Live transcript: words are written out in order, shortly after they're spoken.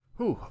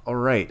Whew, all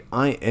right,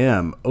 I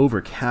am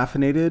over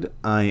caffeinated.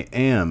 I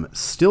am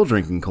still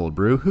drinking cold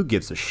brew. Who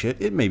gives a shit?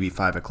 It may be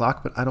 5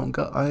 o'clock, but I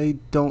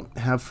don't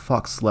have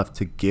fucks left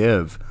to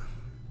give.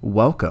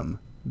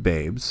 Welcome,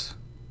 babes,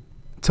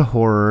 to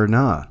Horror or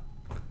Nah.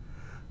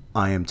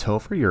 I am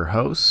Topher, your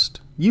host,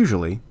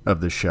 usually,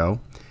 of the show.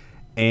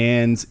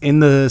 And in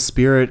the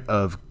spirit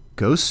of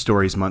Ghost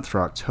Stories Month for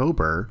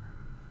October,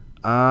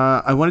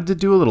 I wanted to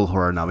do a little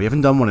horror now. We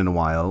haven't done one in a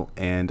while,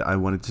 and I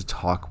wanted to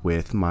talk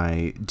with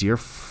my dear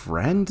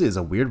friend, is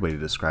a weird way to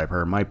describe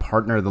her, my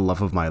partner, the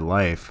love of my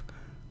life,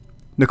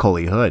 Nicole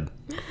Hood.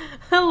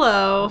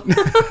 Hello.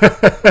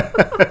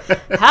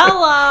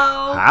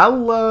 Hello.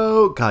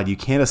 Hello. God, you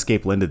can't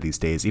escape Linda these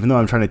days. Even though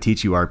I'm trying to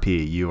teach you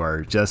RP, you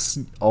are just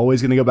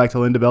always going to go back to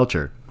Linda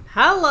Belcher.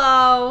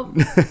 Hello.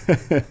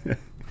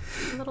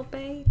 Little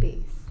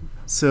babies.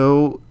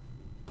 So,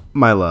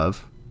 my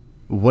love,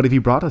 what have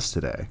you brought us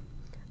today?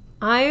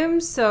 I am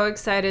so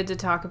excited to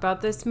talk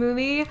about this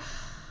movie.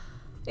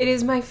 It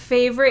is my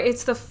favorite.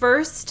 It's the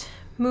first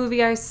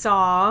movie I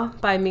saw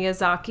by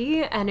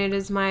Miyazaki, and it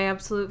is my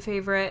absolute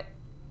favorite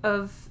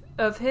of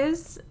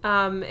his.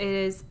 It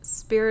is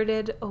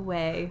Spirited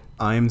Away.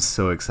 I'm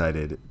so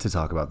excited to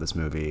talk about this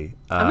movie.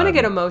 I'm going to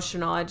get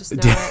emotional. I just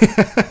know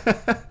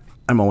it.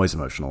 I'm always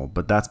emotional,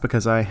 but that's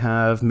because I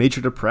have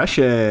major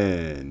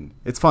depression.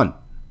 It's fun.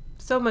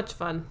 So much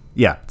fun.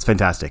 Yeah, it's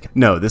fantastic.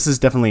 No, this is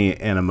definitely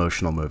an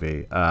emotional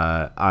movie.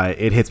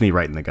 It hits me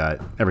right in the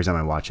gut every time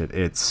I watch it.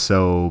 It's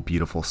so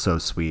beautiful, so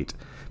sweet.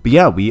 But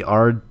yeah, we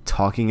are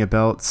talking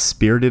about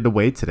Spirited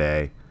Away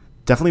today.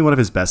 Definitely one of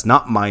his best.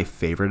 Not my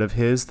favorite of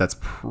his. That's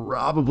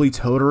probably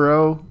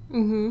Totoro.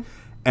 Mm-hmm.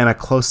 And a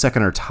close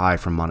second or tie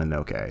from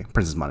Mononoke,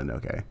 Princess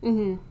Mononoke.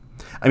 Mm-hmm.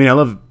 I mean, I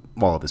love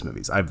all of his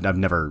movies. I've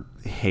never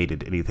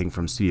hated anything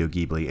from Studio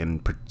Ghibli,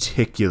 and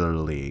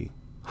particularly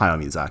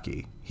Hayao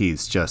Miyazaki.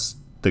 He's just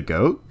the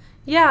GOAT.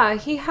 Yeah,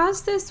 he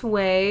has this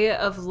way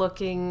of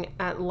looking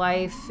at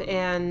life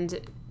and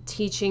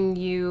teaching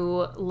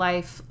you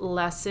life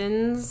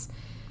lessons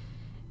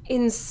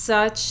in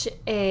such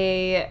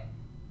a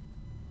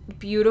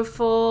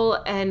beautiful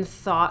and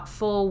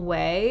thoughtful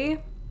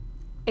way.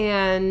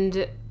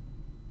 And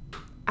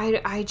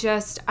I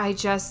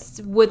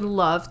just would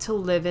love to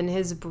live in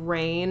his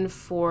brain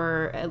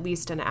for at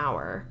least an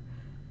hour.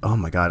 Oh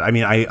my God. I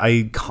mean,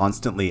 I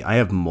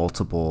have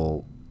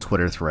multiple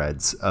Twitter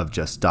threads of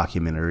just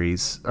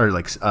documentaries or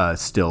like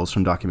stills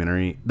from the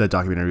documentary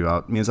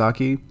about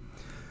Miyazaki,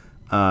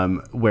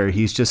 where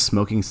he's just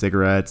smoking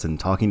cigarettes and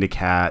talking to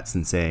cats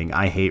and saying,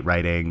 "I hate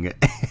writing."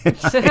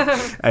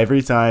 I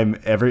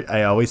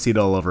always see it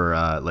all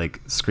over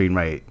like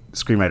screenwriter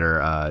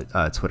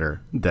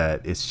Twitter,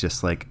 that it's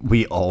just like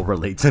we all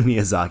relate to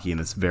Miyazaki in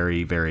this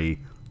very,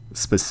 very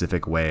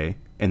specific way,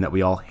 and that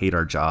we all hate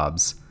our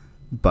jobs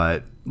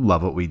but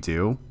love what we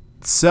do.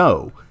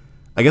 So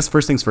I guess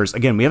first things first,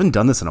 again, we haven't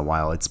done this in a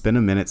while. It's been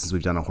a minute since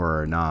we've done a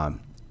horror or nah.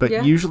 But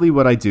yeah. Usually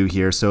what I do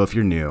here, so if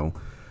you're new,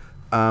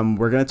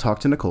 we're going to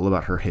talk to Nicole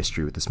about her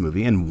history with this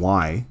movie and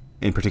why,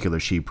 in particular,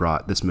 she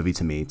brought this movie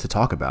to me to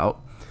talk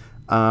about.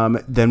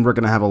 Then we're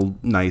going to have a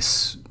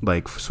nice,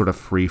 like, sort of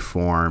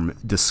free-form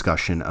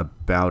discussion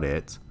about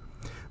it.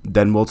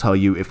 Then we'll tell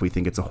you if we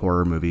think it's a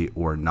horror movie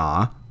or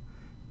nah.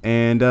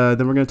 And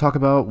then we're going to talk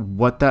about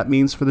what that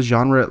means for the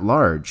genre at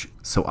large.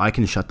 So I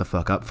can shut the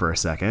fuck up for a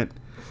second.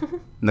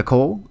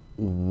 Nicole,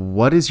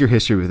 what is your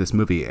history with this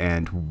movie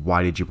and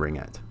why did you bring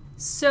it?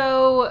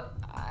 So,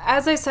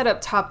 as I said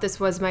up top, this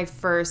was my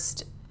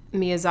first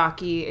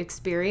Miyazaki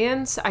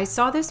experience. I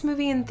saw this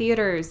movie in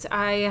theaters.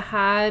 I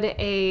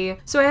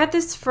had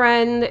this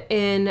friend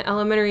in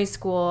elementary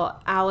school,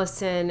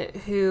 Allison,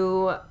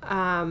 who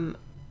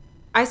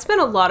I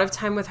spent a lot of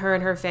time with her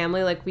and her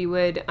family. Like, we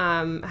would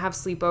have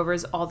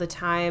sleepovers all the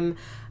time.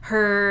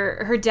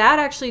 Her dad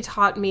actually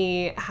taught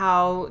me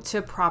how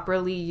to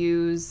properly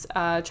use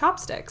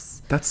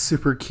chopsticks. That's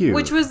super cute.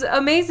 Which was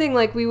amazing.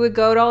 Like, we would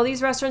go to all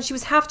these restaurants. She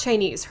was half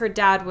Chinese. Her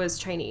dad was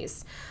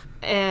Chinese.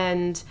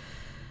 And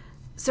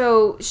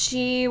so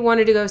she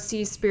wanted to go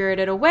see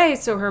Spirited Away,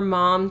 so her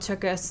mom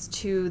took us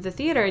to the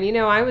theater. And,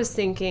 I was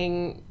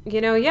thinking,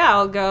 yeah,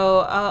 I'll go.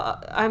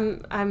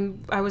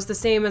 I was the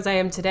same as I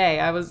am today.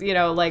 I was,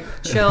 like,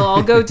 chill.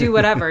 I'll go do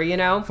whatever,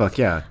 Fuck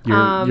yeah.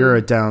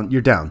 You're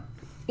down.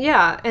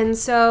 Yeah. And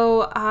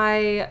so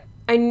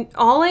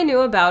all I knew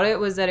about it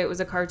was that it was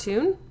a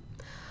cartoon.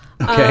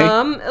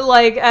 Okay.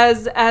 Like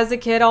as a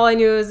kid, all I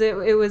knew is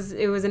it was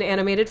an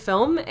animated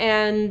film.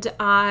 And so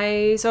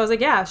I was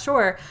like, yeah,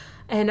 sure.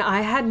 And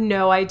I had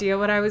no idea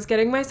what I was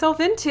getting myself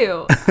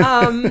into.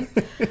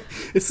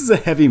 This is a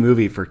heavy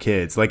movie for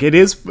kids. Like, it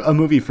is a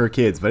movie for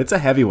kids, but it's a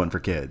heavy one for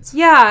kids.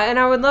 Yeah, and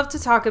I would love to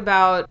talk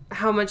about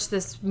how much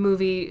this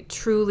movie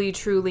truly,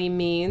 truly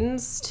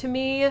means to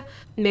me.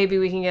 Maybe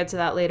we can get to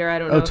that later. I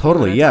don't know. Oh,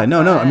 totally. Yeah.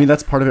 No. I mean,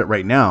 that's part of it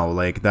right now.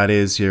 Like, that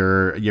is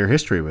your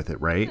history with it,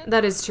 right?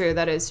 That is true.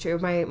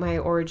 My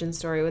origin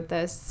story with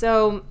this.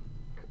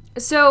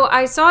 So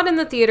I saw it in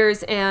the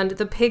theaters, and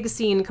the pig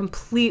scene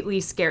completely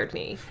scared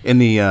me. In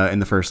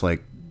the first,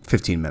 like,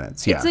 15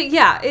 minutes.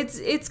 Yeah.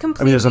 It's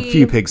completely. I mean, there's a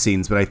few pig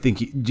scenes, but I think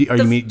do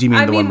you mean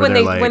the one where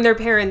they're like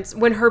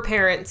when her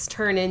parents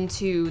turn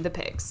into the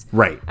pigs,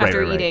 right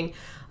after eating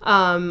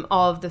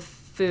all of the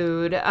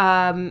food.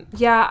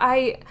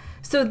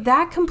 So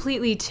that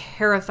completely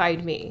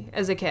terrified me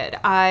as a kid.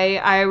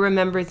 I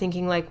remember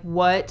thinking, like,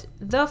 what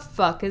the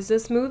fuck is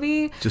this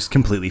movie? Just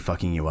completely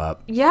fucking you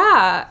up.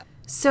 Yeah.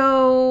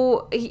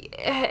 So,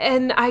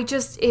 and I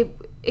just,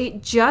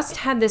 it just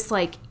had this,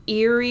 like,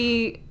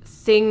 eerie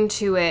thing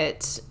to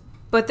it.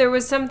 But there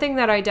was something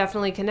that I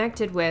definitely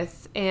connected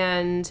with.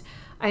 And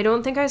I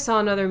don't think I saw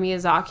another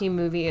Miyazaki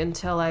movie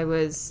until I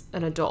was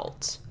an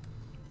adult.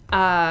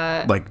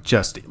 Like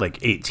just like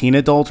 18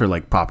 adult or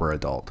like proper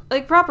adult?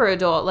 Like proper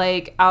adult,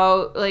 like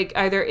out, like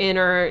either in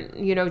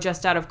or,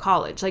 just out of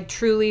college. Like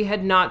truly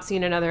had not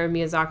seen another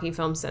Miyazaki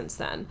film since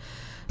then.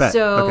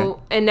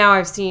 Okay. And now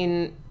I've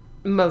seen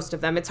most of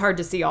them. It's hard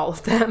to see all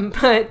of them,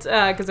 but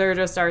because there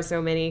just are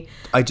so many.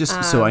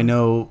 So I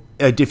know,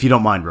 if you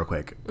don't mind real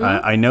quick,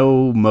 Mm-hmm. I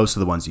know most of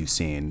the ones you've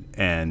seen,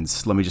 and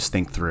let me just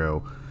think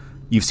through.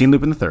 You've seen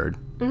Lupin the Third.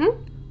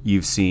 Mm-hmm.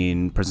 You've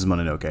seen Princess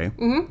Mononoke.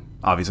 Mm-hmm.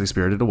 Obviously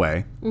Spirited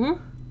Away.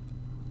 Mm-hmm.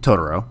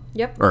 Totoro.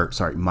 Yep. Or,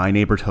 sorry, My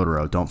Neighbor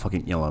Totoro. Don't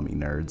fucking yell at me,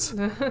 nerds.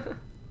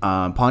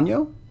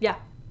 Ponyo? Yeah.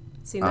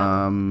 Seen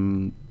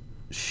that.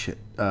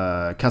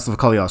 Castle of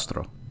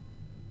Cagliostro.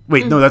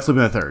 Wait, no, that's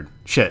Lupin the Third.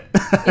 Shit.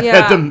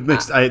 Yeah.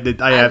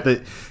 I have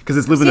to, because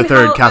it's Lupin the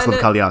Third, Castle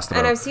of Cagliostro.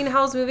 And I've seen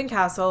Howl's Moving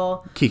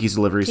Castle. Kiki's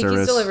Delivery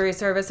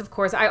Service, of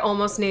course. I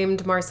almost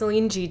named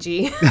Marceline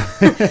Gigi.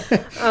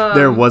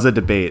 There was a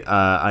debate.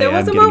 I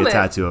am getting moment. a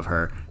tattoo of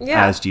her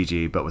as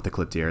Gigi, but with the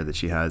clipped ear that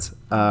she has.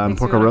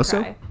 Porco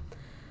Rosso?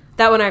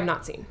 That one I've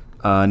not seen.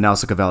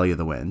 Nausicaa Valley of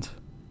the Wind.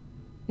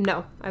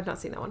 No, I've not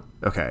seen that one.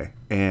 Okay.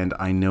 And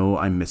I know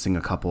I'm missing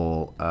a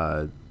couple.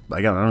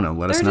 I don't know.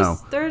 Let us know.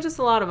 There are just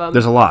a lot of them.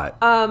 There's a lot.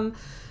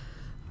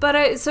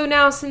 So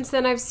now since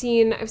then I've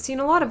seen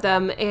a lot of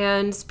them,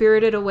 and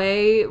Spirited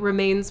Away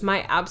remains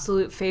my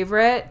absolute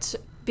favorite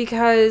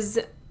because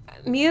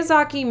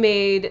Miyazaki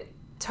made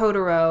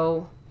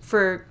Totoro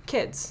for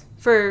kids,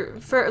 for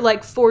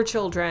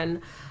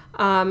children,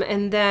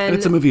 and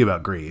it's a movie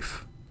about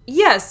grief.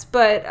 Yes,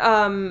 but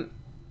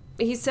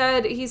he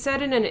said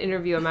in an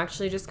interview, I'm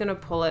actually just going to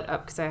pull it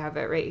up because I have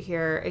it right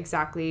here,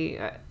 exactly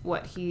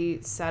what he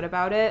said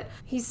about it.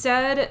 He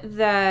said,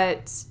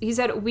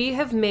 we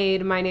have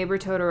made My Neighbor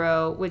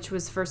Totoro, which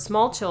was for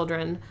small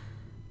children,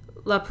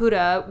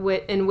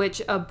 Laputa, in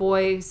which a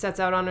boy sets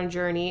out on a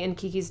journey, and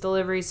Kiki's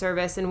Delivery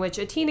Service, in which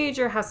a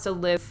teenager has to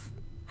live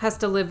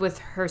with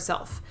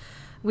herself.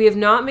 We have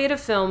not made a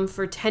film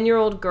for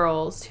 10-year-old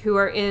girls who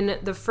are in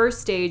the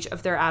first stage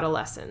of their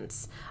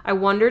adolescence. I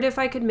wondered if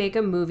I could make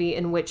a movie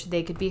in which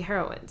they could be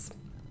heroines.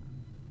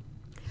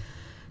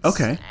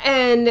 Okay.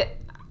 And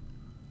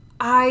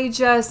I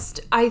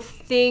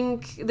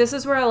think this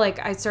is where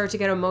I start to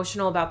get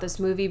emotional about this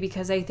movie,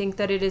 because I think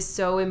that it is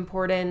so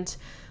important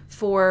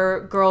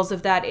for girls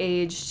of that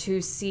age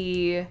to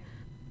see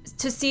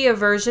a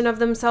version of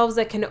themselves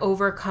that can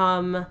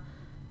overcome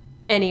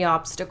any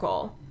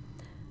obstacle.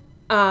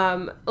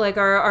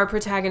 Our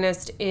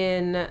protagonist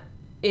in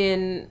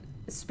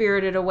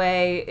Spirited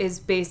Away is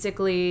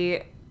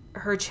basically,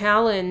 her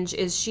challenge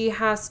is she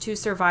has to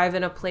survive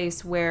in a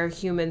place where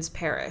humans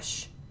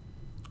perish.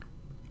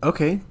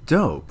 Okay,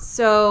 dope.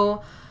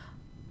 So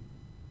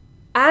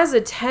as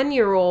a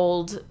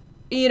 10-year-old,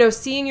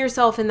 seeing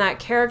yourself in that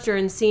character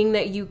and seeing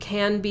that you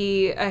can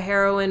be a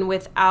heroine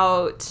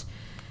without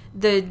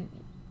the,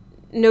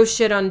 no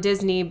shit on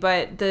Disney,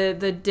 but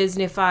the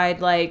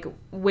Disney-fied,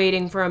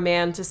 waiting for a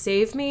man to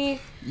save me.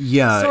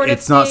 Yeah, sort of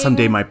it's not thing.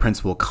 someday my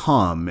prince will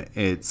come.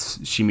 It's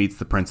she meets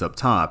the prince up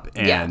top,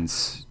 and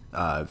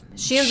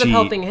she ends up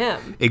helping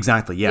him.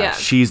 Exactly, yeah.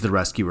 She's the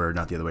rescuer,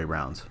 not the other way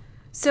around.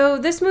 So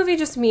this movie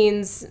just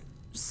means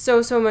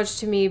so much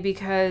to me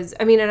because,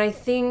 I know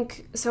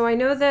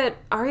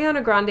that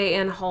Ariana Grande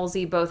and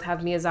Halsey both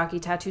have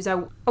Miyazaki tattoos. I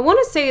want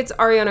to say it's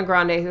Ariana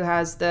Grande who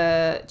has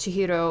the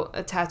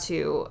Chihiro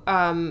tattoo.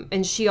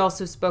 And she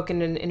also spoke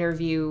in an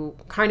interview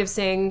kind of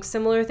saying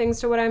similar things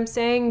to what I'm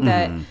saying,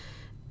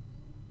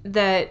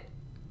 that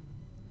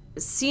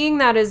seeing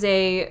that as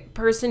a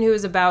person who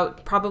is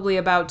probably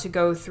about to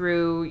go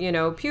through,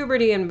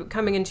 puberty and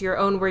coming into your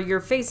own, where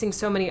you're facing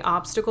so many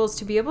obstacles,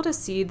 to be able to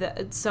see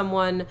that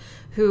someone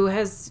who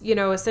has,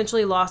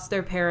 essentially lost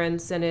their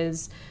parents and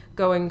is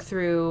going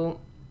through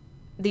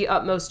the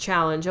utmost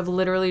challenge of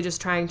literally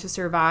just trying to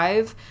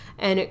survive,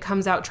 and it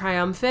comes out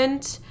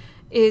triumphant,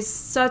 is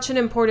such an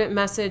important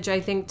message, I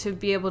think, to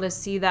be able to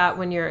see that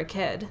when you're a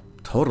kid.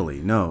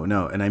 Totally. No.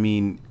 And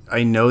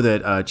I know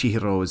that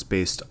Chihiro is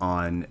based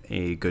on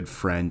a good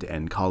friend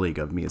and colleague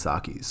of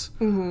Miyazaki's.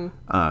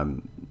 Mm-hmm.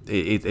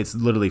 It's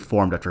literally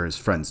formed after his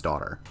friend's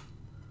daughter.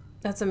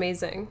 That's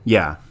amazing.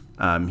 Yeah.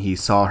 He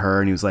saw her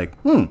and he was like,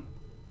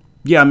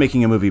 yeah, I'm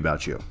making a movie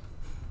about you.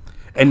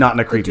 And not in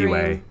a creepy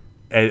way.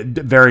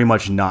 Very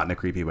much not in a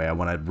creepy way. I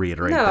want to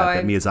reiterate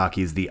that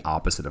Miyazaki is the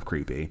opposite of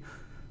creepy.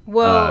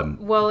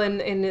 Well,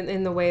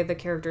 in the way the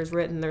character is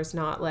written, there's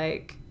not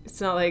It's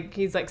not like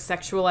he's like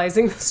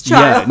sexualizing this Yeah,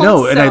 child.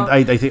 no, and so-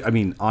 I think, I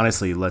mean,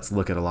 honestly, let's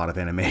look at a lot of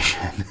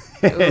animation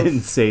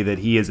and say that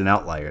he is an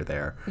outlier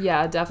there.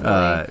 yeah,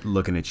 definitely.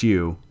 Looking at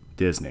you,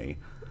 Disney.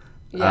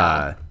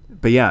 Yeah.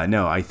 But yeah,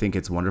 no, I think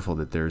it's wonderful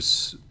that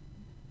there's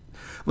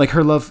like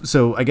her love.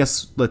 So I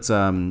guess let's.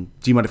 Do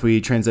you mind if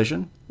we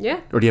transition,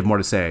 Yeah. or do you have more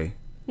to say?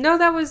 No,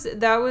 that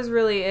was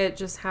really it.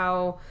 Just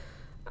how,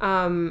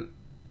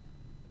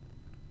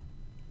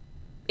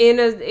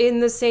 in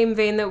the same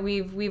vein that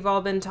we've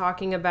all been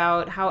talking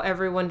about how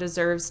everyone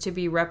deserves to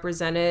be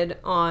represented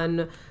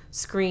on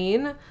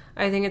screen.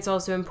 I think it's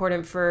also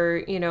important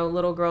for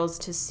little girls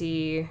to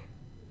see,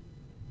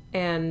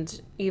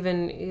 and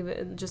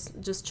even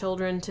just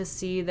children to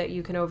see that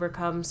you can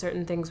overcome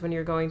certain things when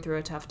you're going through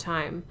a tough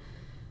time.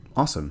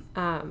 Awesome.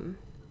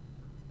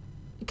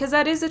 Because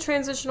that is a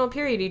transitional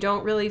period. You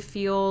don't really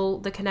feel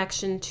the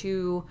connection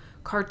to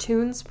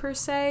cartoons per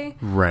se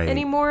Right.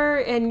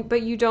 anymore,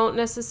 but you still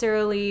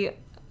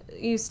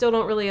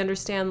don't really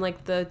understand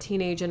like the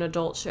teenage and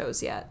adult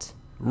shows yet.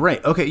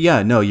 Right. Okay.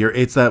 Yeah. No.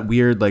 It's that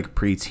weird like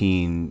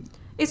preteen.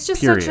 It's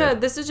just Period.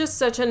 this is just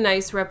such a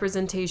nice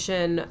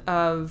representation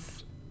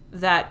of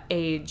that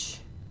age,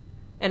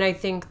 and I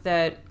think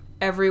that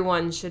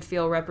everyone should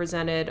feel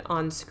represented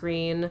on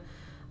screen.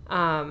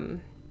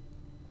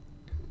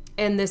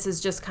 And this is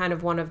just kind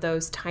of one of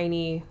those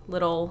tiny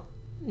little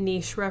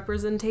niche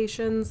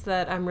representations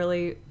that I'm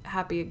really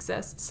happy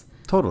exists.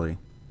 Totally.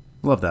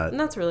 Love that. And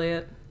that's really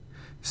it.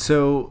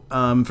 So,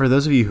 for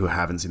those of you who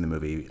haven't seen the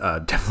movie,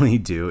 definitely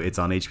do. It's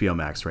on HBO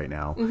Max right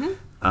now.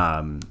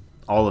 Mm-hmm.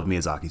 All of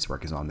Miyazaki's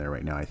work is on there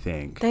right now, I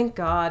think. Thank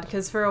God,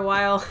 because for a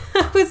while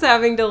I was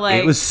having to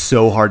It was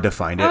so hard to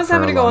find it. I was for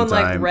having a to go long on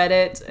like time.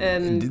 Reddit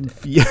and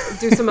Yeah.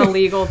 do some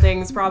illegal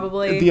things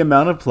probably. The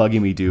amount of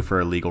plugging we do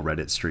for illegal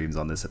Reddit streams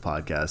on this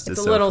podcast is It's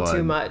a so little fun.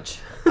 too much.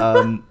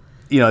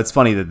 It's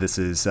funny that this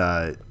is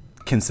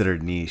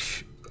considered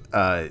niche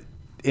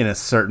in a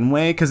certain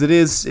way because it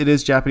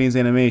is Japanese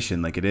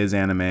animation, like it is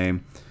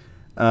anime.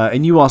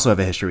 And you also have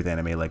a history with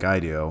anime like I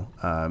do.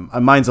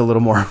 Mine's a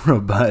little more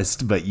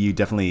robust, but you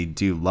definitely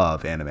do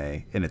love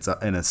anime in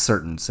a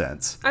certain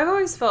sense. I've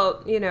always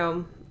felt,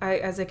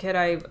 as a kid,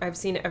 I've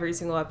seen every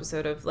single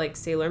episode of like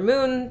Sailor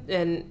Moon,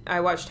 and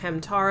I watched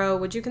Hamtaro.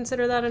 Would you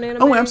consider that an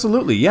anime? Oh,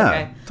 absolutely. Yeah,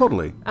 Okay.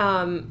 totally.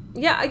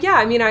 Yeah.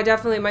 I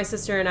mean, my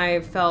sister and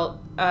I felt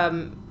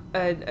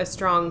a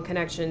strong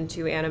connection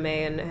to anime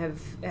and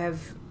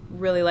have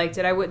really liked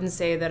it. I wouldn't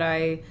say that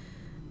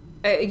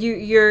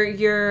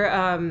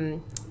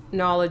your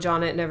knowledge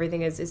on it and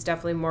everything is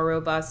definitely more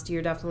robust.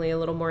 You're definitely a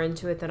little more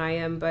into it than I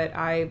am, but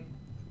I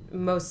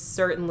most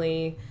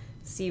certainly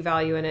see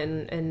value in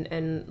it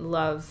and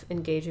love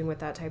engaging with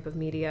that type of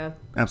media.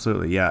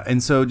 Absolutely, yeah.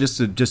 And so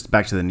just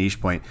back to the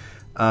niche point,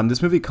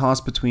 this movie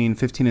cost between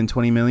 15 and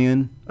 20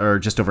 million, or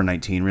just over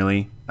 19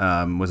 really,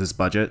 was its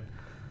budget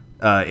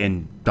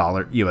in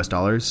US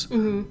dollars.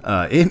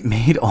 Mm-hmm. It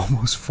made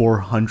almost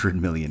 $400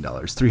 million.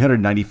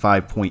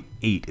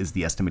 395.8 is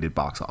the estimated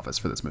box office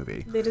for this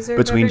movie. They deserve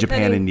between every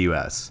Japan penny. and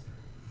US.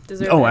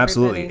 Deserve Oh, every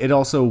absolutely. penny. It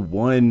also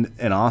won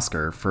an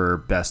Oscar for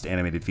Best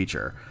Animated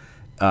Feature.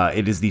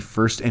 It is the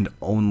first and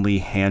only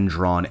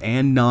hand-drawn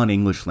and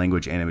non-English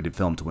language animated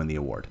film to win the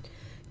award.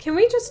 Can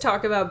we just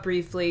talk about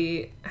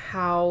briefly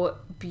how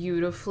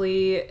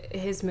beautifully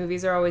his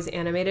movies are always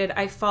animated?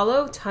 I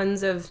follow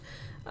tons of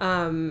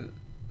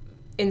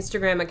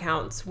Instagram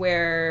accounts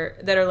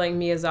that are like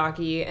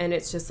Miyazaki, and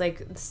it's just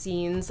like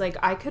scenes like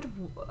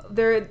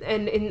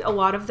and in a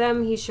lot of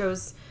them he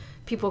shows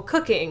people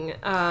cooking.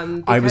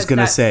 I was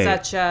gonna that's say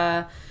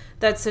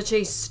that's such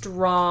a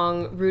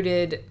strong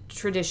rooted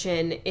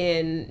tradition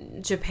in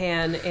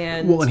Japan,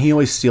 and well, and he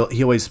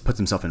always puts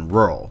himself in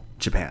rural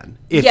Japan.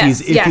 If Yes,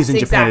 he's in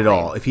Japan at exactly.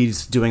 all, if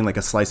he's doing like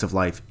a slice of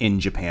life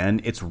in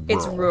Japan, it's rural.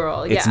 It's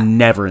rural, It's yeah.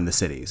 never in the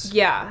cities.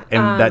 yeah,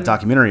 And that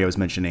documentary I was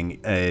mentioning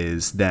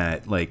is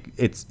that like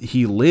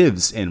he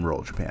lives in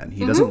rural Japan.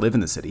 He doesn't live in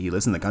the city. He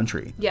lives in the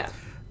country. yeah.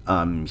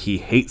 He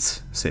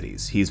hates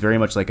cities. He's very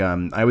much like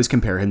I always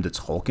compare him to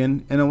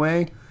Tolkien in a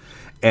way.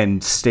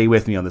 And stay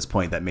with me on this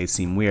point that may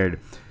seem weird.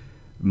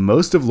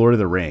 Most of Lord of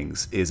the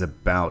Rings is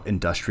about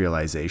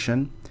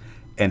industrialization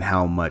and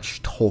how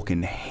much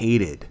Tolkien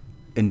hated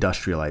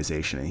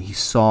industrialization. And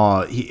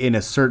he in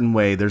a certain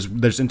way,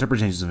 there's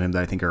interpretations of him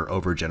that I think are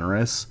over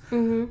generous,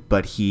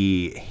 but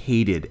he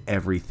hated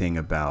everything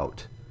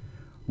about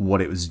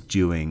what it was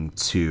doing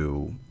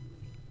to,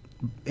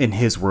 in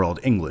his world,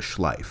 English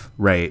life,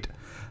 right?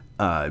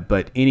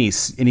 But any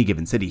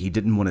given city, he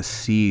didn't want to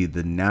see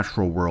the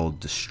natural world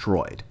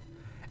destroyed.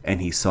 And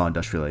he saw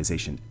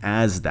industrialization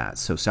as that.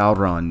 So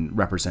Sauron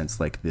represents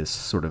like this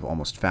sort of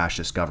almost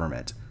fascist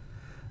government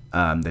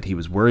that he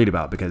was worried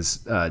about because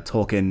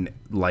Tolkien,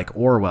 like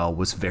Orwell,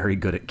 was very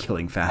good at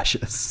killing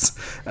fascists.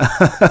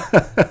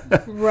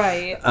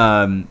 Right.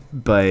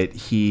 But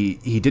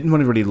he didn't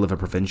want everybody to live a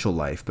provincial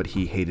life, but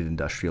he hated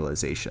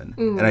industrialization.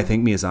 And I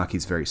think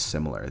Miyazaki's very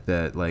similar.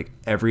 That like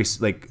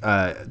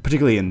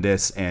particularly in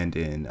this and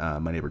in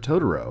My Neighbor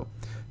Totoro,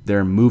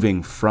 they're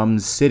moving from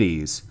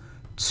cities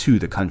to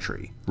the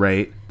country,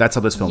 right? That's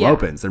how this film Yeah.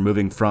 opens. They're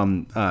moving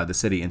from the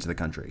city into the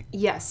country.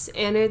 Yes,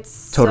 and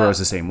it's Totoro's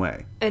the same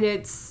way. and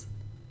it's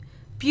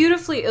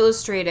beautifully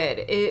illustrated.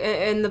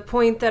 And the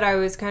point that I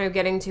was kind of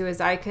getting to is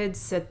I could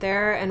sit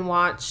there and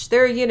watch.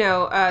 There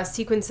are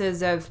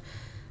sequences of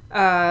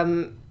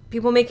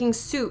people making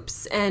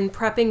soups and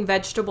prepping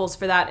vegetables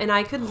for that, and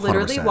I could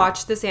literally 100%.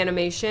 watch this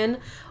animation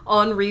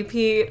on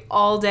repeat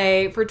all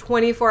day for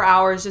 24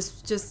 hours.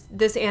 Just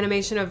this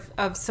animation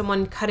of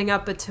someone cutting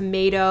up a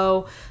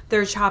tomato,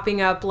 they're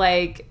chopping up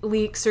like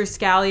leeks or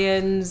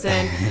scallions,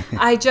 and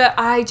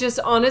I just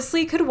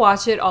honestly could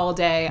watch it all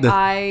day.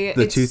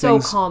 It's so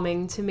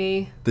calming to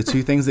me. The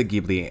two things that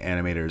Ghibli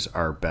animators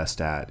are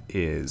best at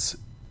is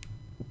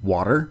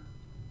water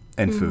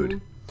and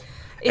food.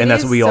 And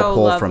that's what we all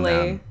pull from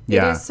them.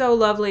 Yeah. It is so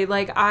lovely.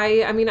 Like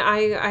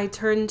I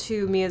turn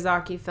to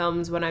Miyazaki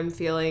films when I'm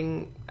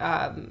feeling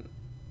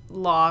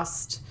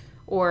lost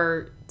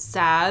or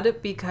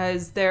sad,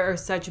 because there are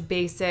such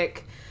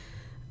basic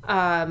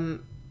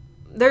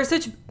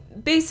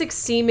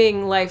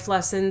seeming life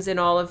lessons in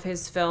all of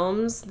his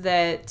films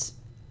that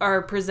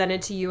are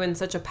presented to you in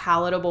such a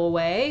palatable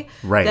way,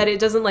 right, that it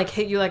doesn't like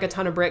hit you like a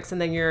ton of bricks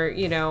and then you're,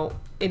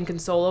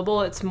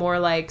 inconsolable. It's more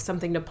like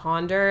something to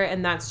ponder,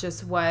 and that's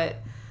just what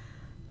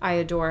I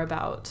adore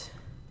about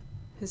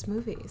his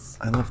movies.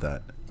 I love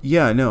that.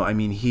 Yeah, no, I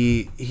mean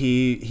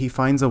he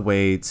finds a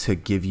way to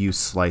give you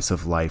slice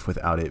of life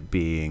without it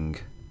being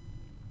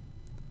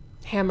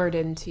hammered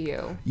into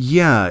you.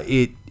 Yeah,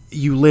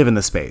 you live in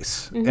the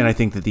space. Mm-hmm. And I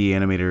think that the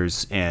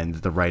animators and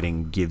the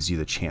writing gives you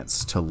the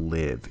chance to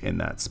live in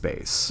that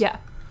space. Yeah.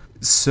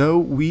 So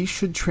we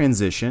should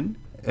transition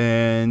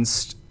and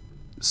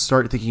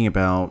start thinking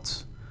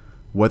about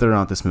whether or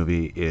not this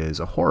movie is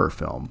a horror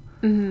film.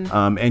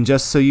 Mm-hmm. And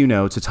just so you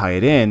know, to tie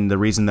it in, the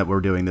reason that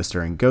we're doing this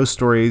during Ghost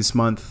Stories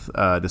Month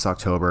this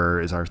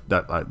October is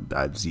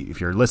if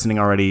you're listening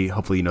already,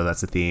 hopefully you know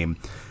that's the theme.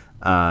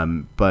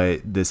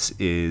 But this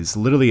is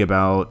literally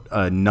about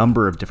a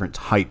number of different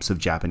types of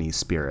Japanese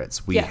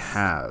spirits. We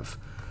have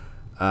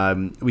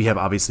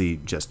obviously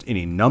just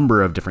any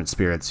number of different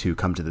spirits who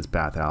come to this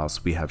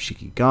bathhouse. We have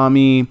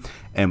Shikigami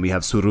and we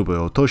have Tsurube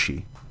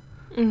Otoshi.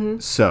 Mm-hmm.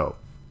 So,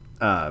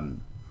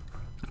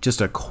 just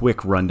a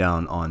quick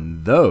rundown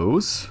on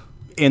those.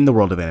 In the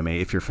world of anime,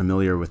 if you're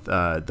familiar with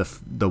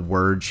the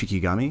word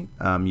Shikigami,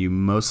 you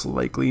most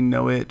likely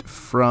know it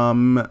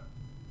from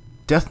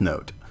Death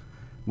Note,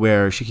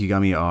 where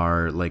Shikigami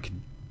are like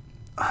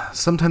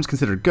sometimes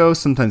considered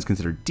ghosts, sometimes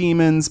considered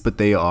demons, but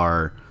they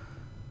are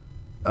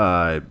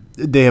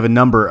they have a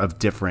number of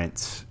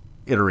different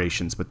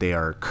iterations, but they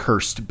are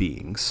cursed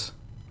beings.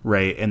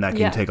 Right, and that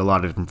can take a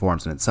lot of different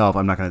forms in itself.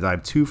 I'm not going to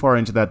dive too far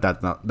into that.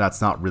 That's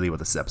not really what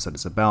this episode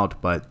is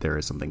about, but there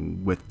is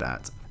something with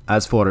that.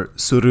 As for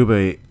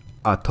Tsurube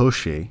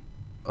Otoshi,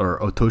 or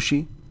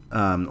Otoshi,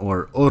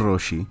 or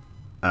Oroshi,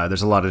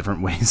 there's a lot of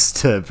different ways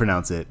to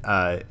pronounce it.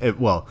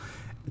 To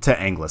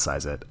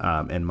anglicize it,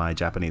 and my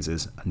Japanese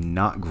is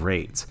not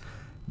great,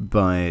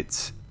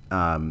 but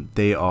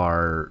they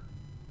are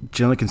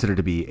generally considered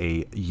to be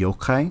a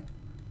yokai,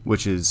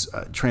 which is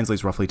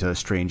translates roughly to a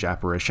strange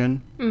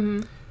apparition.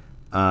 Mm-hmm.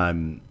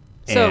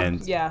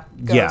 Ghost.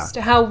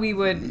 Yeah. How we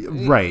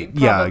would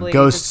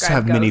ghosts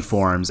have many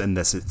forms,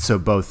 and so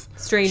both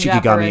strange Shikigami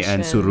apparition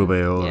and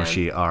Tsurube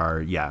Oroshi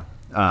are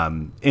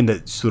in the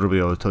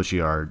Tsurube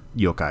Otoshi are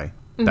yokai.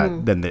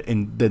 Mm-hmm.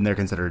 That then they're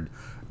considered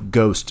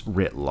ghost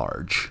writ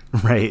large,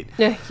 right?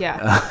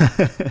 Yeah.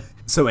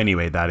 So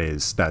anyway,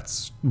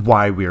 that's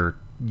why we're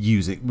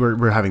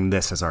having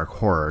this as our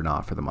horror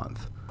knot for the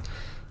month.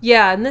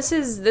 Yeah, and this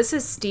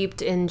is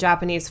steeped in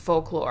Japanese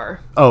folklore.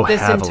 Oh, this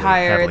heavily.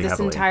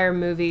 entire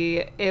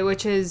movie,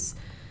 which is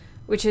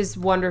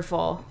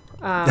wonderful.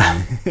 I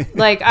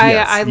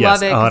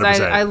love it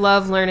because I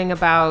love learning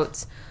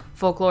about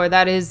folklore.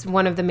 That is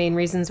one of the main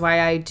reasons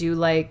why I do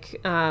like.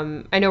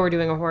 I know we're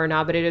doing a horror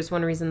now, but it is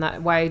one reason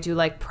why I do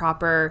like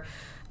proper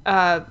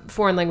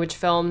foreign language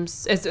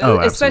films,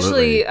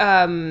 especially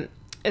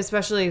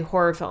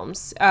horror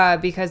films,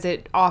 because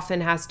it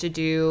often has to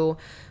do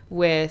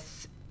with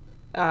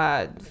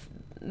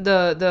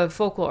the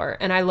folklore,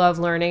 and I love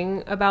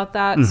learning about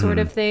that mm-hmm. sort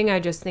of thing. I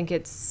just think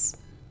it's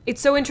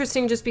so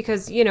interesting, just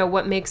because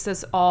what makes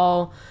us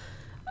all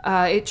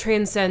it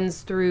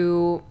transcends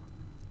through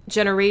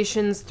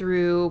generations,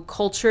 through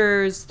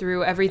cultures,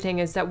 through everything,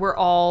 is that we're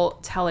all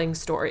telling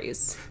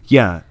stories.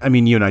 Yeah, I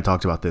mean, you and I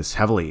talked about this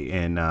heavily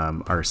in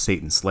our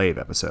Satan Slave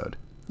episode.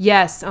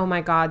 Yes. Oh my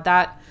God,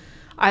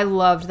 I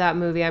loved that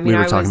movie. I mean, we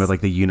were talking about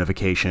like the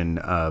unification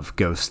of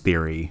ghost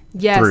theory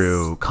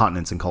through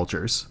continents and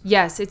cultures.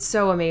 Yes, it's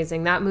so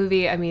amazing. That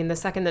movie, I mean, the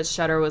second that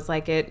Shudder was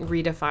like, it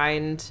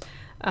redefined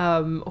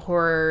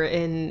horror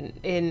in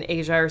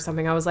Asia or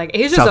something. I was like,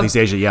 Asia's Southeast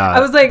Asia, yeah. I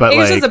was like, but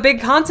Asia's a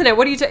big continent.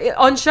 What do you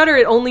on Shudder?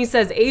 It only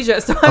says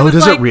Asia. So I was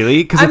does like, it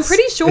really? Because I'm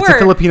pretty sure it's a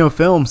Filipino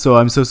film, so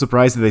I'm so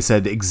surprised that they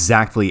said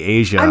exactly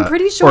Asia. I'm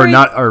pretty sure or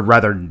not, or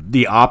rather,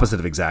 the opposite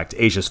of exact.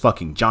 Asia's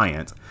fucking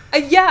giant.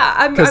 Yeah,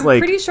 I'm like,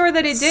 pretty sure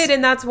that it did,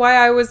 and that's why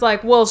I was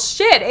like, well,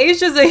 shit,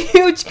 Asia's a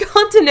huge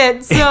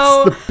continent,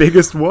 so it's the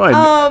biggest one.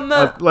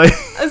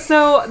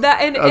 So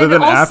that and other and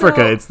than also,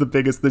 Africa, it's the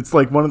biggest. It's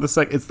like one of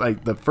the it's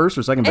like the first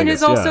or second and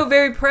biggest. it's also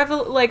very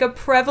prevalent, like a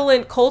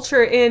prevalent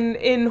culture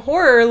in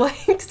horror.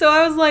 Like, so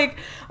I was like,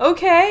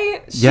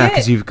 okay, shit. Yeah,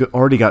 because you've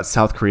already got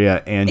South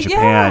Korea and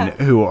Japan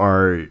who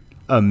are.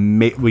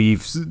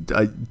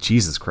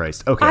 Jesus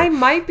Christ. Okay. I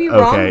might be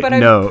wrong, but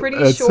I'm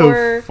pretty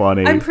sure. So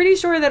funny. I'm pretty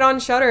sure that on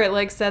Shudder it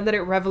like said that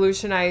it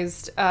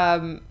revolutionized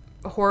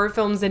horror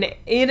films in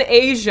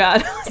Asia.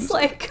 And I was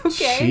like,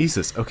 okay.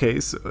 Jesus. Okay.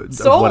 So,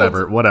 Sold.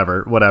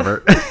 Whatever.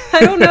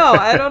 I don't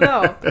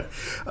know.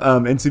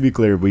 And to be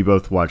clear, we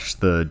both watched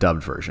the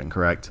dubbed version,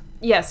 correct?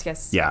 Yes. Yeah.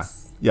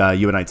 Yes. Yeah.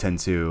 You and I tend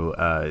to.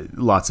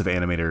 Lots of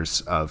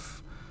animators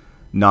of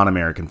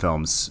non-American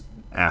films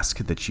ask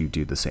that you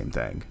do the same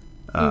thing.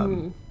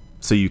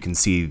 So you can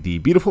see the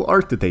beautiful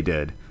art that they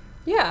did.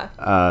 Yeah.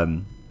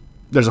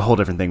 There's a whole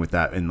different thing with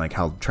that and like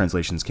how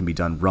translations can be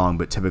done wrong,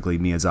 but typically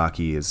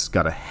Miyazaki has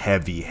got a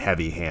heavy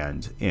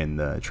hand in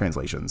the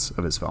translations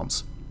of his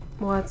films.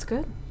 Well, that's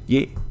good.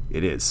 Yeah,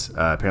 it is.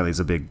 Apparently it's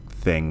a big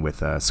thing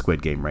with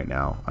Squid Game right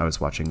now. I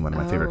was watching one of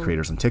my favorite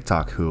creators on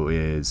TikTok who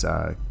is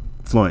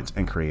fluent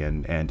in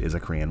Korean and is a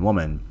Korean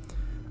woman,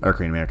 or a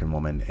Korean American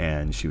woman,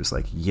 and she was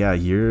like, yeah,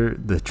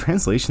 the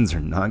translations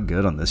are not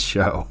good on this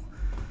show.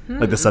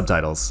 Like the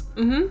subtitles.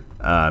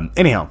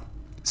 Anyhow,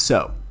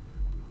 so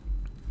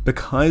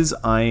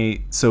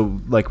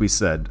like we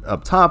said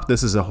up top,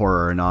 this is a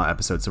horror or not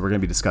episode, so we're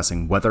going to be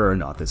discussing whether or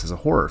not this is a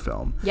horror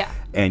film. Yeah.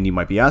 And you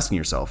might be asking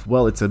yourself,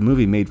 well, it's a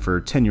movie made for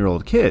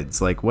 10-year-old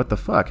kids. Like, what the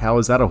fuck? How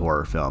is that a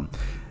horror film?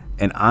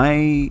 And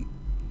I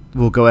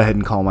will go ahead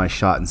and call my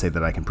shot and say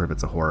that I can prove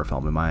it's a horror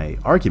film, and my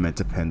argument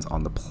depends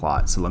on the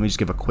plot. So let me just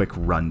give a quick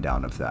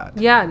rundown of that.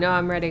 Yeah, no,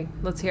 I'm ready.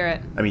 Let's hear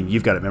it. I mean,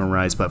 you've got it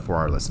memorized, but for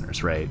our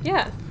listeners, right?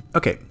 Yeah.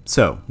 Okay,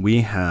 so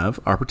we have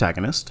our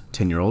protagonist,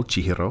 10-year-old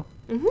Chihiro.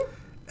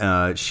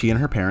 She and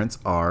her parents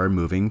are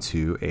moving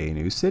to a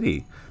new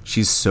city.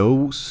 She's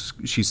so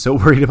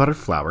worried about her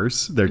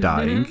flowers. They're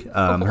dying.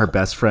 Her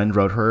best friend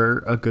wrote her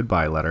a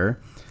goodbye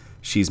letter.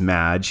 She's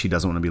mad. She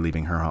doesn't want to be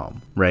leaving her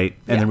home, right?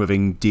 And they're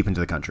moving deep into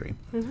the country.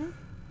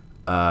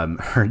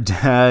 Her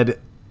dad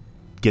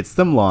gets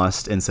them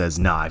lost and says,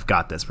 nah, I've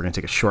got this. We're going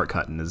to take a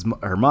shortcut. And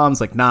her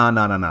mom's like,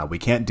 nah, we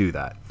can't do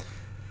that.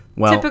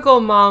 Well,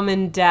 typical mom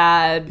and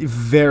dad moments.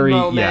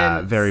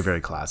 Very,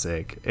 very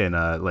classic in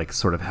a like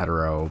sort of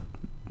hetero,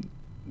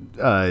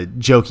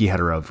 jokey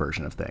hetero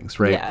version of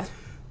things, right? Yeah.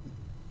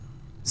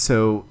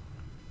 So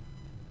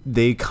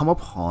they come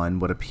upon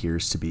what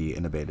appears to be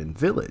an abandoned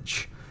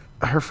village.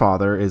 Her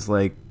father is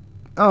like,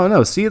 oh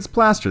no, see, it's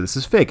plaster. This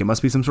is fake. It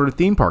must be some sort of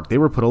theme park. They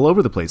were put all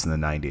over the place in the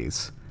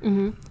 90s.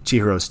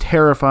 Chihiro's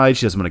terrified.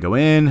 She doesn't want to go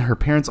in. Her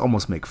parents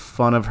almost make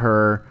fun of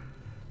her.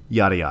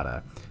 Yada,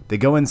 yada. They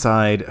go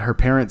inside. Her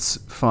parents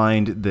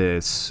find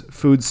this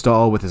food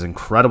stall with this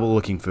incredible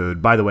looking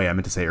food. By the way, I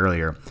meant to say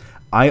earlier,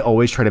 I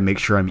always try to make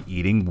sure I'm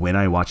eating when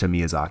I watch a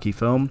Miyazaki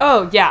film.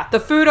 Oh, yeah. The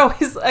food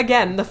always,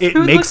 again, the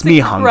food makes me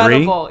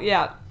hungry.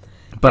 Yeah.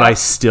 But I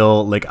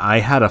still, like, I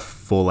had a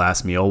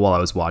full-ass meal while I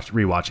was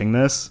rewatching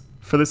this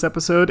for this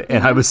episode,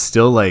 and I was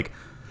still like,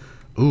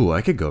 ooh,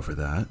 I could go for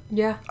that.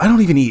 Yeah. I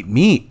don't even eat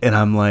meat, and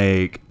I'm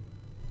like,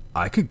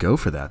 I could go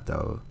for that,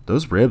 though.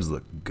 Those ribs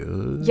look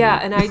good. Yeah,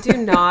 and I do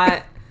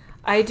not...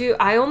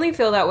 I only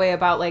feel that way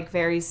about like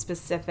very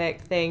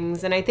specific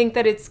things, and I think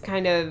that it's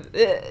kind of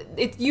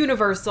it's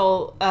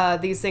universal,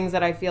 these things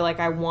that I feel like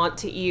I want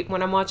to eat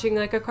when I'm watching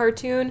like a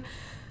cartoon.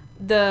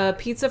 The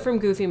pizza from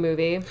Goofy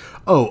Movie.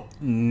 Oh,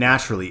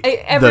 naturally.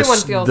 Everyone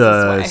feels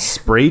this way. The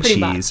spray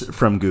cheese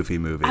from Goofy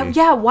Movie.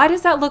 Yeah, why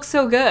does that look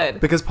so good?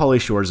 Because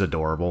Pauly Shore's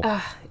adorable.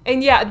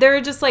 And yeah, there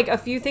are just like a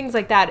few things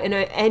like that in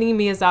any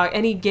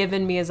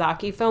given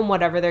Miyazaki film.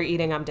 Whatever they're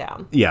eating, I'm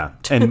down. Yeah,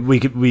 and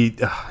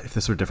if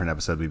this were a different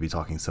episode, we'd be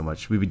talking so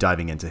much. We'd be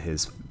diving into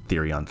his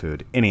theory on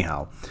food.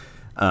 Anyhow,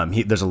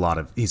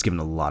 he's given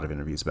a lot of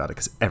interviews about it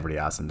because everybody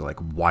asks him, like,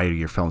 why are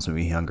your films make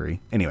me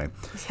hungry? Anyway,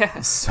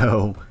 yeah.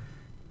 So,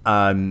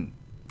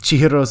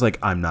 Chihiro's like,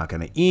 I'm not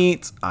gonna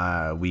eat.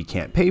 We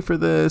can't pay for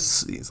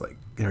this. He's like.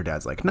 Her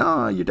dad's like,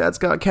 nah, your dad's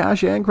got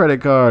cash and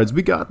credit cards.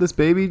 We got this,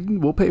 baby.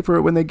 We'll pay for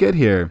it when they get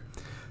here.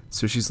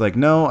 So she's like,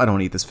 no, I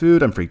don't eat this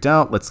food. I'm freaked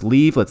out. Let's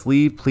leave.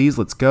 Please,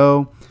 let's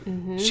go.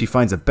 She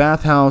finds a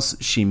bathhouse.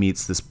 She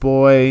meets this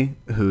boy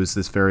who's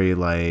this very,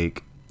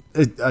 like,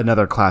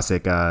 another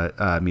classic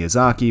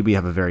Miyazaki. We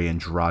have a very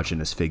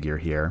androgynous figure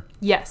here.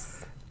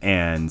 Yes.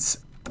 And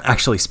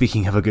actually,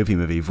 speaking of a Goofy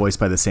movie, voiced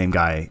by the same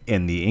guy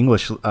in the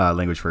English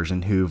language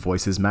version who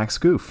voices Max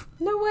Goof.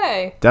 No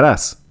way.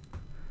 Deadass.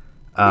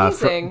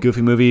 Amazing.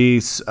 Goofy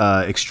movies,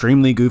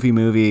 extremely goofy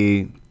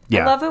movie.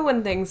 Yeah. I love it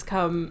when things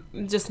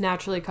just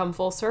naturally come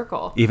full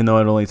circle. Even though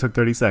it only took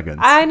 30 seconds.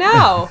 I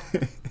know.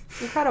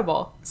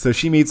 Incredible. So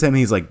she meets him.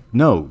 He's like,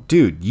 no,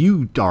 dude,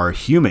 you are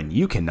human.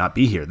 You cannot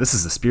be here. This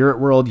is the spirit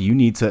world. You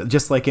need to,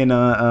 just like in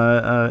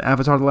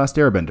Avatar The Last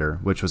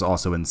Airbender, which was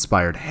also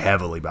inspired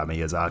heavily by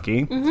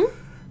Miyazaki.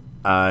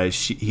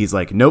 He's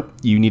like, nope,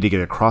 you need to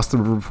get across the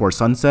river before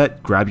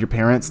sunset. Grab your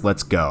parents.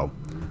 Let's go.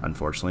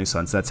 Unfortunately,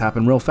 sunsets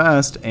happen real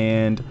fast,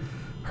 and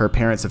her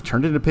parents have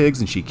turned into pigs,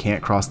 and she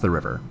can't cross the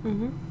river.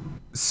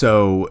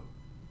 So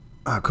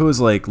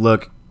Haku's like,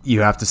 look, you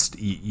have to.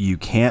 You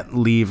can't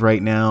leave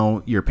right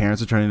now. Your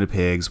parents are turning into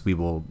pigs. We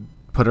will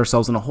put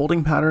ourselves in a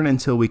holding pattern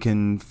until we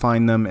can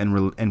find them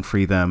and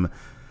free them.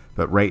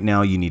 But right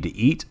now, you need to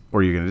eat,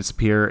 or you're going to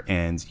disappear,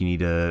 and you need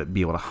to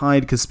be able to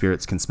hide because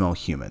spirits can smell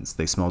humans.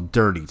 They smell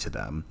dirty to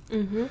them.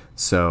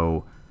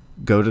 So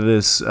go to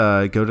this.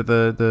 Go to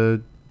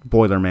the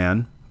boiler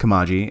man,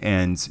 Kamaji,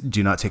 and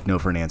do not take no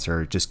for an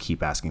answer. Just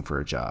keep asking for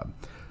a job.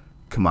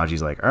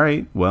 Kamaji's like, all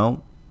right,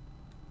 well,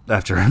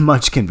 after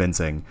much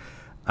convincing,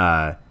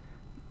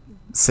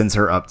 sends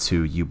her up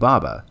to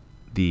Yubaba,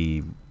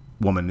 the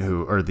woman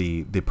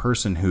the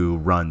person who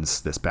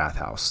runs this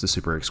bathhouse, the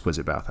super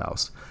exquisite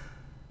bathhouse.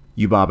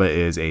 Yubaba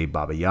is a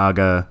Baba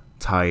Yaga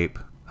type.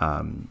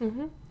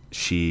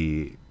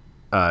 She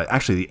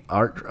actually, the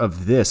art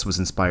of this was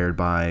inspired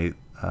by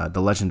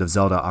The Legend of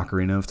Zelda: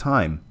 Ocarina of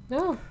Time,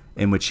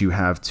 in which you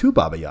have two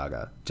Baba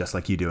Yaga, just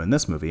like you do in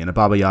this movie. And a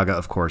Baba Yaga,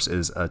 of course,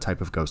 is a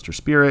type of ghost or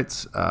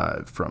spirit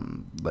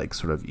from like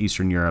sort of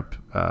Eastern Europe,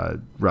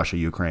 Russia,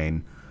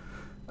 Ukraine,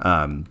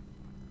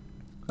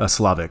 a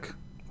Slavic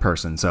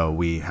person. So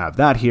we have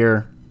that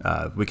here.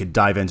 We could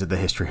dive into the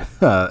history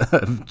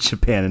of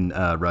Japan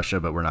and Russia,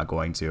 but we're not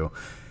going to.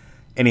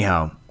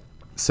 Anyhow,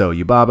 so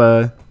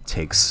Yubaba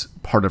takes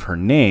part of her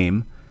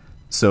name.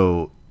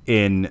 So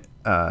in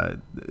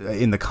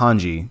the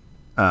kanji,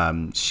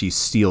 she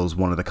steals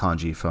one of the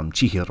kanji from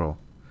Chihiro,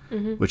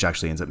 which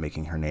actually ends up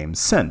making her name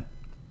Sen.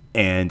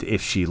 And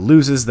if she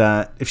loses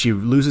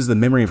the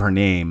memory of her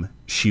name,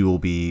 she will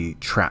be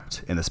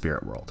trapped in the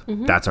spirit world.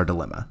 That's our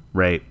dilemma,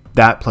 right?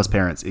 That plus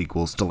parents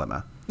equals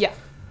dilemma. Yeah.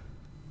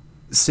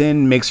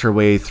 Sin makes her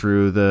way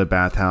through the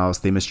bathhouse.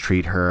 They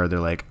mistreat her. They're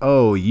like,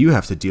 oh, you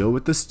have to deal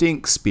with the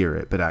stink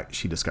spirit. But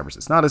she discovers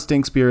it's not a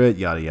stink spirit,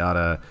 yada,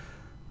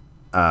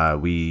 yada.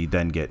 We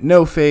then get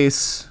No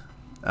Face.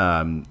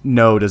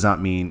 No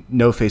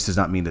face does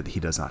not mean that he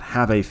does not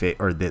have a face,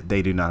 or that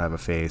they do not have a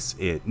face.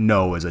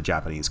 No is a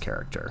Japanese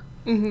character.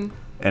 And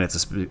it's a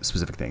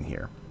specific thing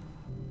here.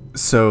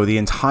 So the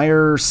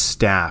entire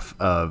staff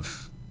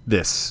of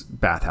this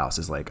bathhouse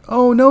is like,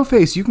 oh, No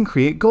Face, you can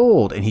create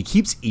gold. And he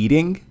keeps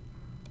eating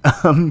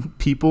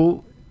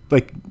people,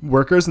 like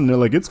workers, and they're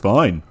like, it's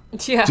fine.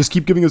 Yeah. Just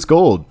keep giving us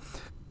gold.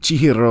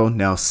 Chihiro,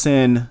 now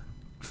Sin,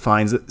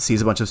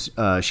 sees a bunch of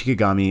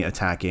Shikigami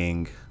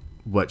attacking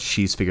what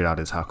she's figured out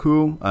is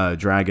Haku,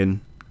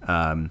 dragon,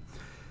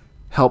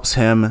 helps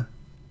him.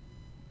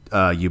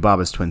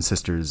 Yubaba's twin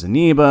sister,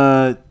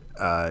 Zeniba,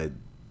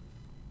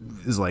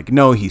 is like,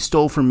 no, he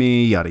stole from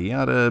me, yada,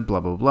 yada, blah,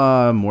 blah,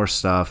 blah, more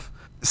stuff.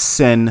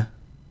 Sen,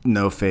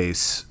 No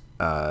Face,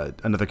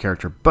 another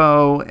character,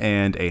 Bo,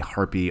 and a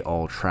harpy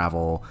all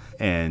travel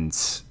and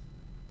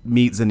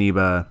meet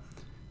Zeniba.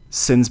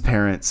 Sin's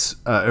parents,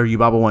 or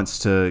Yubaba wants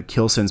to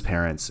kill Sin's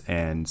parents,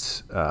 and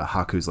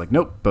Haku's like,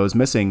 nope, Bo's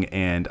missing,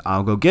 and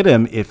I'll go get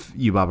him if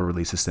Yubaba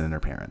releases Sin and her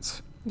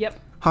parents. Yep.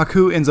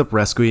 Haku ends up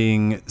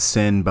rescuing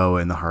Sin, Bo,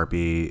 and the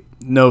harpy.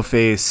 No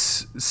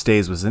Face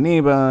stays with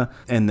Zeniba,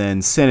 and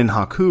then Sin and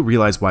Haku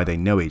realize why they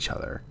know each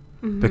other.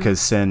 Because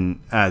Sin,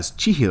 as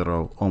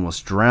Chihiro,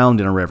 almost drowned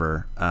in a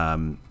river,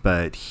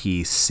 but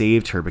he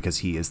saved her because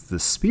he is the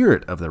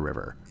spirit of the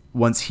river.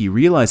 Once he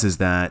realizes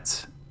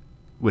that,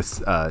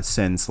 with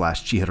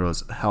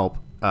Sin/Chihiro's help,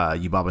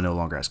 Yubaba no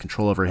longer has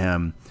control over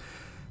him.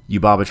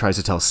 Yubaba tries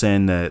to tell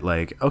Sin that,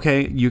 like,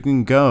 okay, you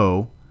can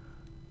go,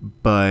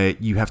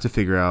 but you have to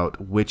figure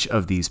out which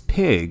of these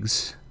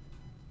pigs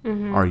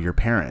are your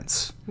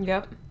parents.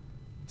 Yep.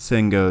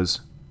 Sin goes,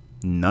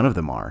 none of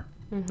them are.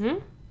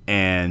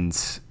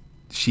 And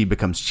she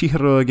becomes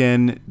Chihiro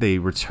again.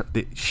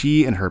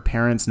 She and her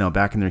parents, now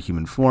back in their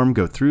human form,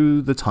 go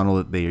through the tunnel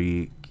that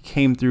they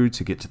came through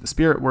to get to the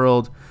spirit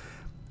world.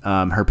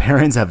 Her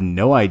parents have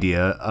no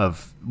idea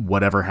of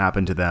whatever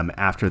happened to them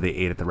after they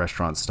ate at the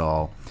restaurant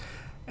stall.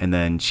 And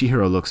then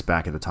Chihiro looks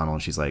back at the tunnel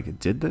and she's like,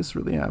 did this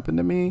really happen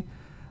to me?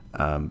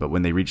 But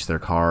when they reach their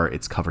car,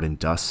 it's covered in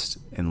dust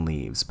and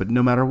leaves. But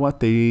no matter what,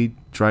 they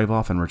drive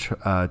off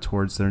and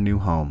towards their new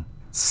home.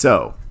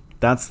 So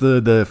that's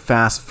the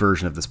fast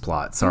version of this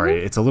plot.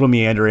 Sorry, it's a little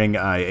meandering.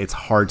 It's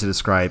hard to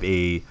describe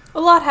a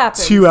lot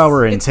happens. 2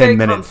 hour and It's 10 very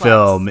minute complex.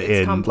 film It's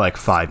in complex. like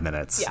 5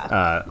 minutes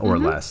or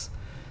less.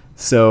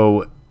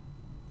 So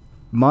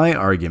my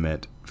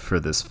argument for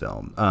this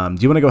film,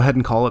 do you want to go ahead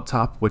and call up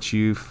top where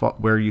you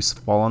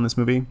fall on this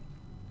movie?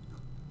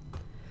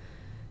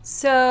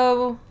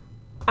 So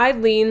I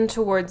lean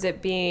towards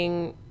it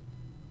being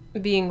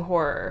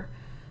horror.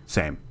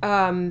 Same.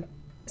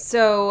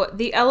 So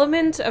the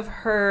element of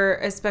her,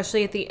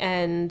 especially at the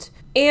end,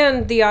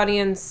 and the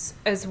audience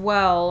as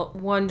well,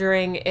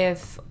 wondering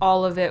if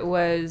all of it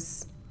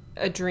was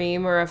a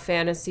dream or a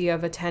fantasy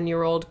of a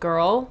 10-year-old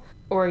girl,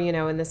 or, you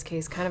know, in this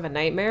case, kind of a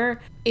nightmare,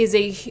 is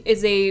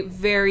a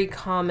very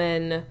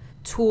common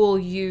tool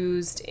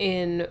used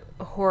in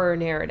horror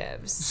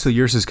narratives. So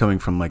yours is coming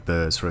from like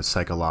the sort of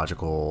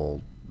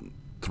psychological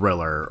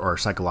thriller or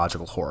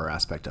psychological horror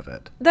aspect of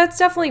it. That's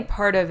definitely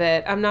part of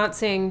it. I'm not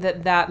saying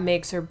that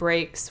makes or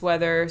breaks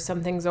whether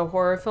something's a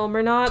horror film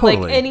or not.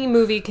 Totally. Like, any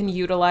movie can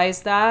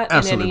utilize that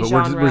Absolutely, in any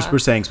but genre. we're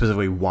saying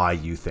specifically why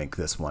you think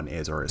this one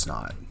is or is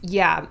not.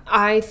 Yeah,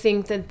 I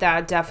think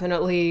that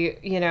definitely,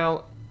 you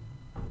know,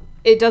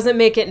 it doesn't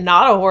make it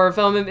not a horror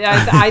film.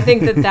 I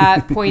think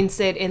that points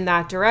it in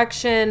that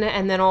direction.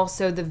 And then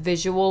also the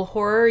visual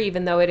horror,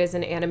 even though it is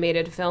an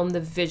animated film, the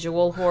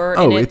visual horror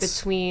in it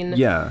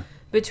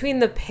between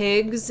the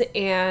pigs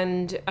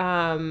and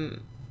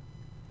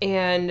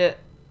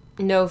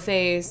No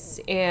Face,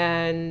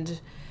 and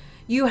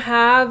you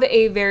have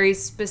a very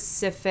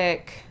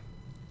specific,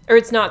 or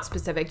it's not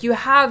specific. You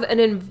have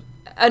an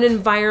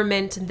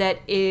environment that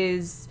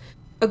is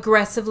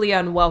aggressively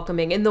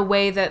unwelcoming in the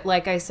way that,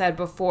 like I said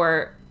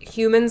before,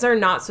 humans are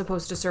not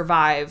supposed to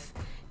survive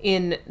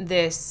in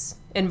this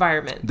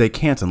environment. They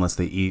can't unless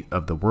they eat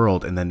of the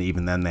world, and then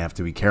even then they have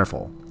to be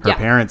careful. Her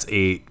parents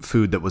ate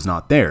food that was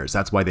not theirs.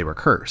 That's why they were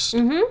cursed.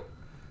 Mm-hmm.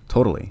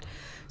 Totally.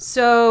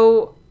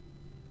 So,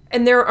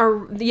 and there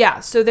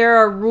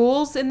are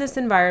rules in this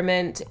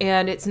environment,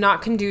 and it's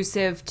not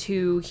conducive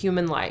to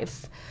human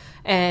life.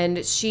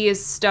 And she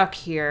is stuck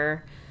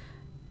here,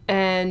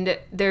 and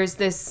there's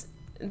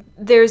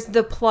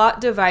the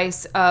plot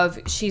device of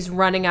she's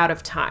running out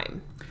of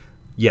time.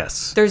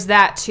 Yes. There's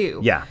that too.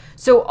 Yeah.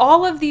 So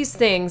all of these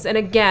things, and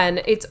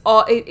again, it's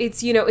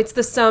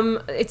the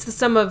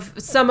sum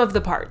of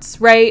the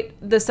parts,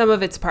 right? The sum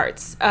of its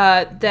parts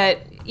that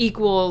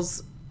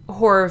equals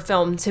horror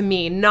film to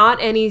me. Not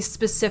any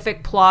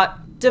specific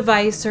plot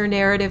device or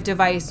narrative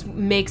device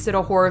makes it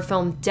a horror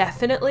film,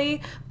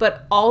 definitely,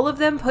 but all of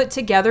them put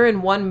together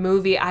in one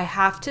movie, I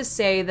have to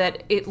say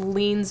that it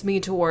leans me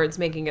towards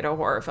making it a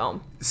horror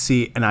film.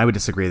 See, and I would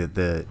disagree that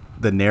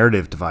the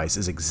narrative device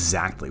is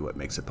exactly what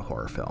makes it the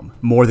horror film.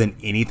 More than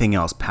anything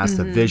else, past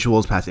the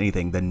visuals, past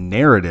anything, the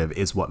narrative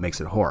is what makes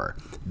it horror.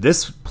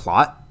 This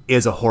plot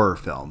is a horror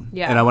film,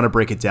 and I want to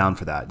break it down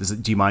for that.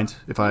 Do you mind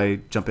if I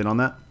jump in on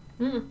that?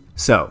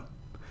 So,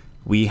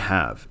 we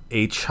have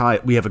a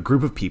child. We have a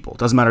group of people.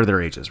 Doesn't matter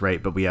their ages,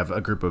 right? But we have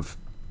a group of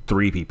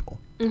 3 people.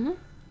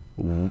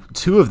 Mm-hmm.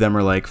 2 of them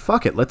are like,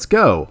 "Fuck it, let's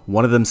go."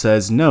 One of them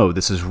says, "No,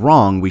 this is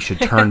wrong. We should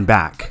turn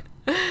back."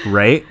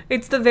 Right?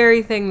 It's the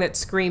very thing that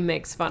Scream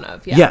makes fun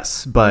of. Yeah.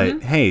 Yes,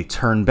 but hey,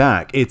 turn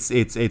back.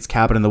 It's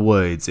Cabin in the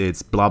Woods.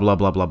 It's blah blah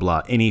blah blah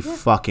blah. Any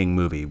fucking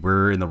movie.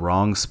 We're in the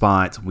wrong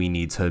spot. We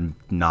need to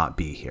not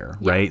be here.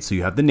 Yeah. Right? So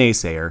you have the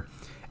naysayer,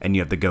 and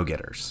you have the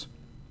go-getters.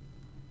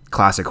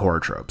 Classic horror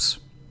tropes.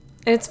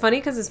 And it's funny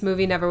because this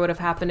movie never would have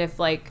happened if,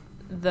 like,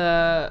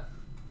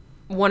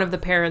 one of the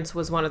parents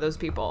was one of those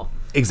people.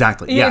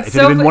 Exactly. Yeah. If it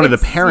had been one of the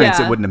parents,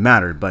 it wouldn't have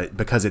mattered. But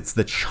because it's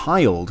the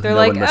child, they're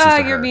like,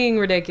 you're being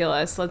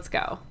ridiculous. Let's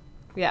go.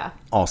 Yeah.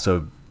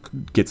 Also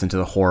gets into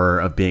the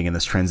horror of being in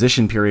this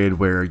transition period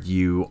where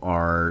you're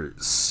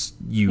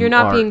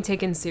not being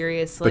taken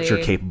seriously, but you're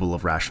capable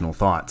of rational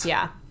thought.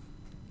 Yeah.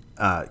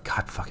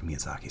 God, fucking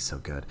Miyazaki's so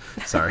good.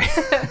 Sorry.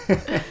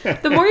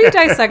 The more you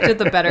dissect it,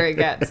 the better it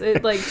gets.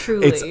 It, like,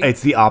 truly. It's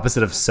the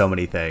opposite of so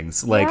many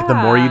things. Like, the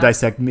more you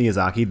dissect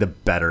Miyazaki, the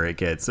better it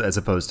gets, as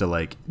opposed to,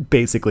 like,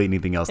 basically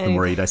anything else. The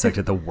more you dissect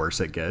it, the worse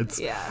it gets.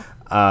 Yeah.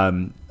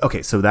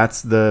 Okay, so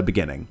that's the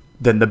beginning.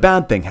 Then the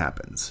bad thing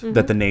happens,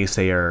 that the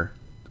naysayer,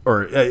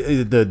 or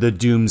the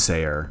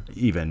doomsayer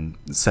even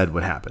said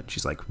would happen.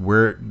 She's like,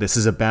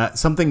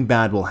 something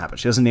bad will happen.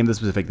 She doesn't name the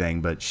specific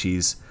thing, but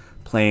she's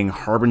playing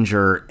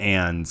Harbinger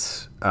and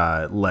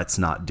Let's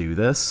Not Do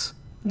This.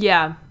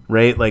 Yeah.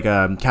 Right? Like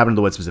Cabin in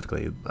the Woods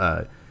specifically.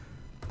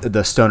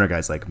 The stoner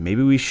guy's like,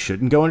 maybe we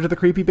shouldn't go into the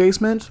creepy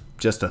basement?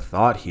 Just a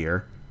thought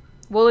here.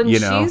 Well, and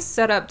she's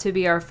set up to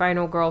be our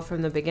final girl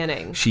from the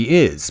beginning. She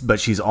is, but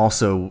she's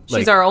also...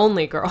 She's our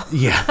only girl.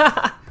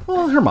 Yeah.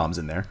 Well, her mom's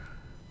in there.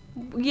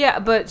 Yeah,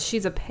 but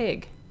she's a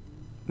pig.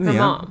 Her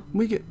mom.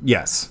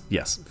 Yes,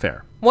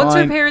 fair. Once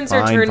her parents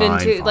are turned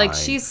into, like,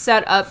 she's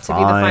set up to be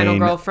the final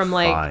girl from,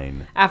 like,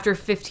 after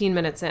 15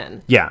 minutes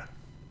in. Yeah.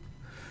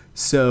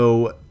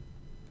 So,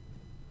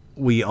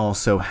 we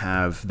also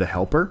have the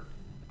helper,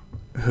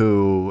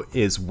 who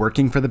is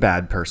working for the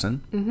bad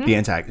person,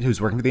 who's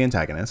working for the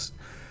antagonist.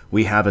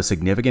 We have a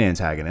significant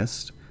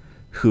antagonist,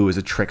 who is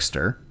a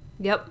trickster.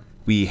 Yep.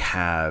 We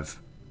have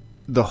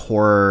the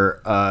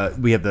horror,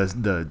 we have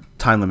the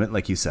time limit,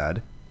 like you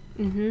said.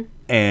 Mm-hmm.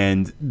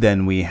 And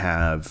then we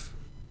have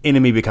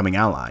enemy becoming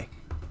ally.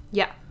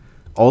 Yeah.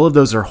 All of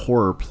those are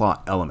horror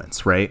plot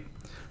elements, right?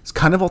 It's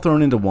kind of all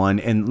thrown into one.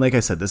 And like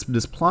I said,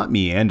 this plot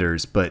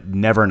meanders, but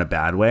never in a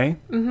bad way.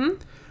 Mm-hmm.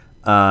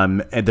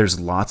 And there's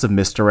lots of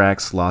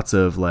misdirects, lots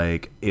of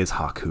like, is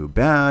Haku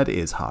bad?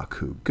 Is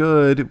Haku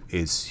good?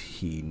 Is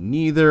he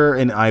neither?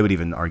 And I would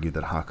even argue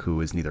that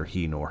Haku is neither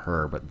he nor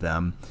her, but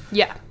them.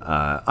 Yeah.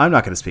 I'm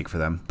not going to speak for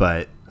them,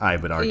 but I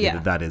would argue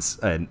that is,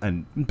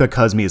 and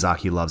because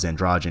Miyazaki loves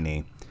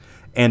androgyny,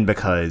 and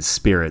because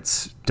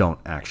spirits don't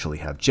actually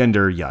have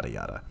gender, yada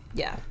yada.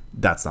 Yeah.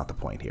 That's not the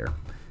point here.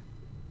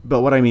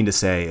 But what I mean to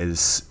say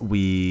is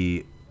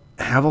we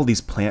have all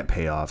these plant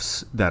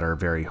payoffs that are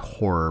very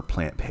horror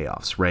plant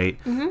payoffs, right?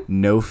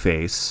 No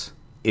Face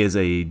is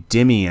a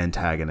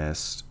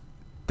demi-antagonist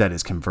that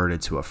is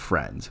converted to a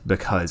friend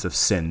because of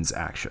Sin's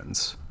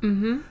actions.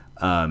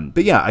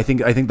 But yeah, I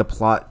think the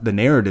plot, the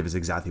narrative is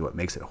exactly what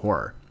makes it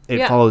horror.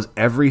 It follows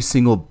every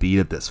single beat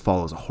of this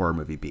follows a horror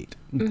movie beat.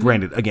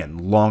 Granted, again,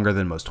 longer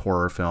than most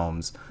horror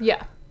films.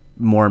 Yeah.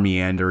 More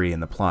meandery in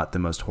the plot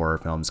than most horror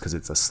films because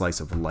it's a slice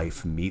of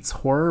life meets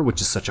horror,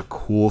 which is such a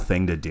cool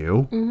thing to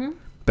do.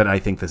 But I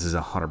think this is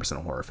 100%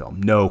 a horror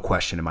film. No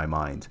question in my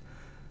mind.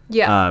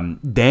 Yeah.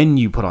 Then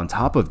you put on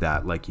top of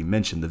that, like you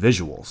mentioned, the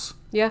visuals.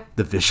 Yeah.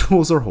 The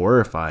visuals are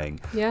horrifying.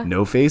 Yeah.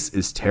 No Face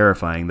is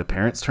terrifying. The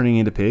parents turning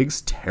into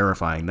pigs,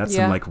 terrifying. That's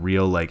some like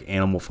real like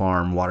Animal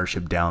Farm,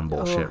 Watership Down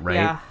bullshit, right?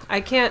 Yeah.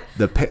 I can't.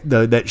 This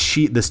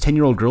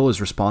 10-year-old girl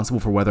is responsible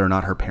for whether or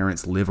not her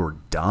parents live or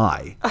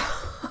die.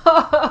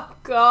 Oh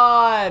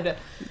God.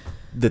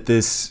 That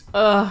this.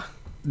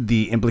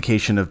 The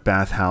implication of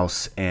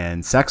bathhouse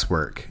and sex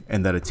work,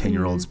 and that a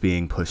 10-year-old's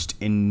being pushed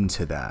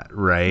into that,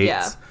 right?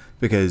 Yeah.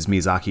 Because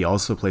Miyazaki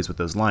also plays with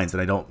those lines,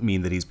 and I don't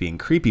mean that he's being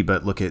creepy,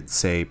 but look at,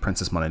 say,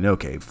 Princess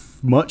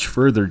Mononoke, much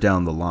further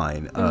down the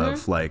line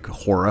of, like,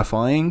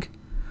 horrifying.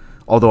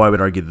 Although I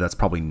would argue that that's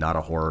probably not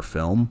a horror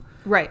film.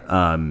 Right.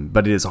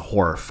 But it is a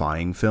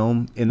horrifying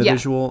film in the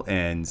visual,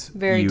 and two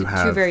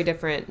very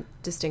different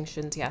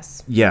distinctions,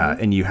 yes. Yeah,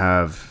 and you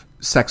have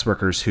sex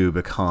workers who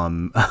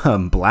become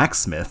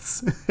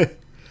blacksmiths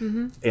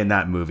in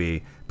that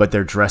movie, but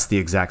they're dressed the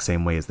exact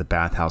same way as the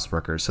bathhouse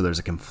workers. So there's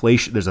a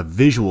conflation, there's a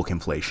visual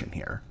conflation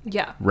here.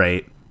 Yeah.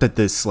 Right? That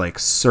this like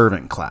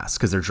servant class,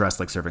 because they're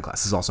dressed like servant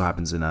class. This also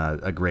happens in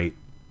a great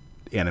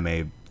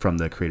anime from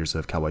the creators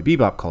of Cowboy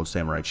Bebop called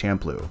Samurai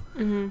Champloo.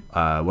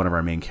 One of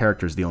our main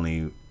characters, the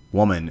only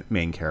woman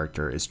main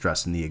character, is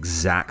dressed in the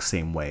exact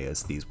same way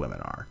as these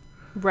women are.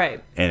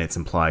 Right. And it's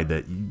implied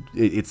that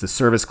it's the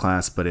service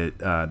class, but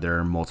there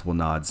are multiple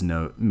nods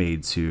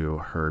made to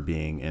her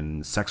being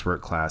in sex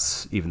work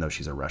class, even though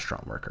she's a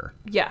restaurant worker.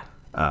 Yeah.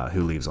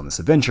 Who leaves on this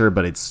adventure,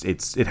 but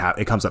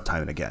it comes up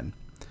time and again.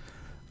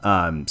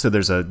 So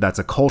that's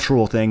a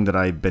cultural thing that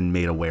I've been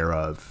made aware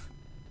of.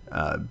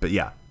 But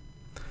yeah.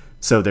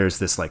 So there's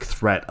this like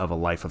threat of a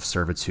life of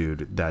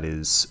servitude that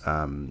is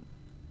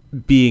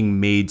being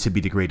made to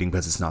be degrading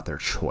because it's not their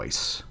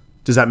choice.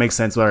 Does that make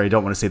sense? Where I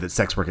don't want to say that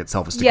sex work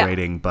itself is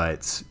degrading,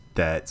 but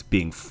that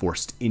being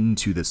forced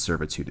into this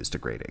servitude is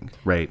degrading,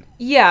 right?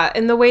 Yeah,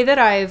 and the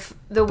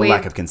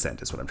lack of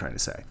consent is what I'm trying to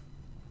say.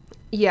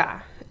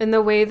 Yeah, and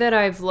the way that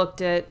I've looked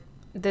at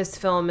this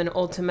film and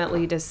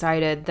ultimately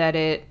decided that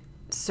it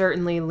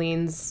certainly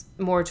leans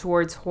more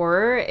towards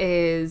horror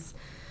is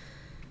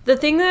the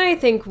thing that I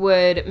think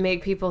would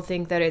make people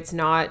think that it's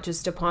not,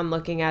 just upon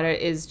looking at it,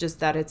 is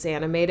just that it's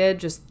animated.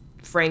 Just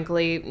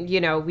frankly,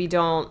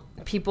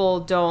 people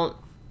don't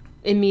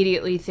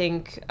immediately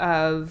think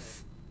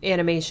of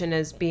animation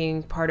as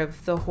being part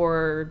of the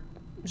horror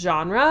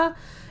genre,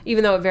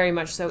 even though it very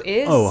much so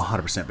is. Oh,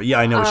 100%. But yeah,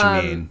 I know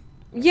what you mean.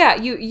 Yeah,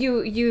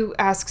 you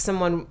ask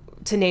someone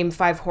to name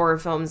 5 horror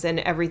films and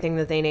everything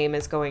that they name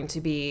is going to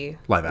be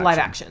live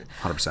action.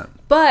 100%.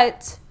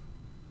 But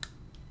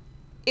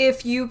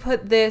if you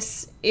put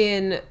this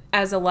in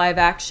as a live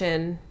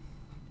action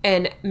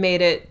and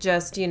made it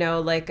just,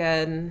 like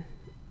a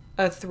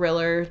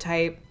thriller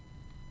type,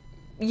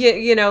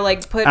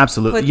 like put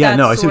absolutely, put yeah, that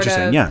no, I see what you're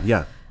saying,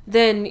 yeah,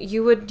 then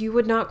you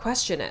would not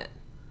question it.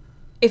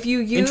 If you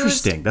used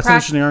interesting, that's an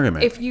interesting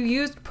argument. If you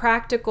used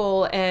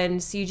practical and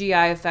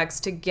CGI effects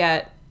to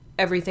get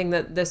everything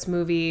that this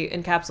movie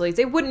encapsulates,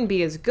 it wouldn't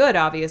be as good,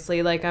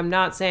 obviously. Like, I'm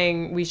not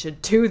saying we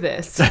should do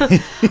this.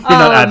 You're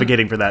not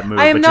advocating for that move.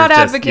 I am not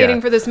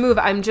advocating for this move.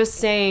 I'm just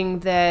saying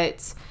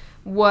that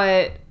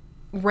what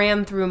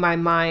ran through my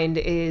mind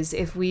is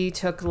if we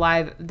took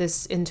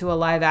this into a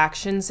live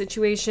action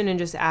situation and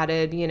just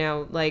added,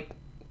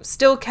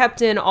 still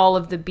kept in all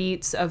of the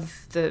beats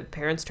of the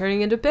parents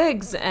turning into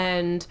pigs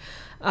and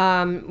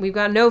we've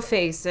got No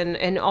Face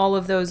and all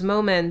of those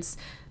moments,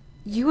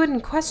 you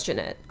wouldn't question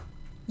it.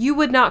 You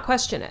would not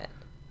question it.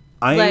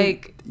 I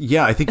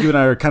think you and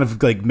I are kind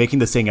of like making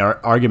the same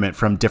argument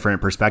from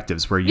different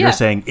perspectives, where you're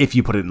saying if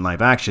you put it in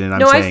live action, and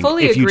I'm saying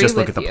if you just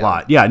look at the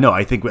plot. Yeah, no,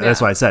 I think that's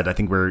why I said I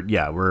think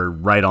we're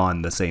right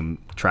on the same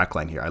track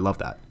line here. I love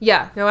that.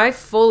 Yeah, no, I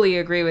fully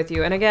agree with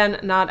you. And again,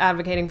 not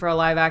advocating for a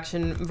live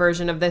action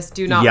version of this.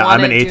 Do not. Yeah,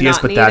 want I'm an it,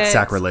 atheist, but that's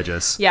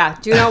sacrilegious. Yeah,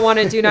 do not want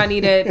it. Do not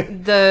need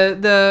it.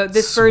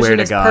 This version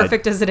is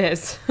perfect as it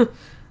is.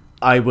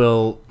 I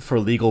will, for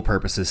legal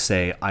purposes,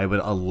 say I would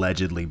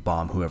allegedly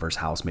bomb whoever's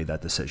house made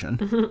that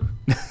decision.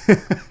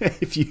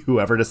 If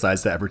whoever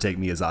decides to ever take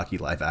Miyazaki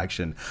live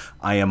action,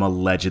 I am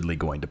allegedly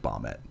going to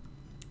bomb it.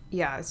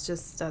 Yeah, that's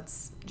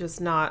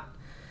just not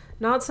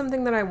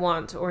something that I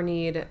want or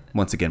need.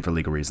 Once again, for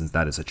legal reasons,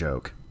 that is a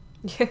joke.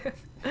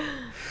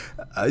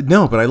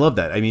 No, but I love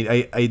that. I mean,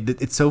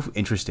 it's so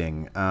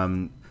interesting.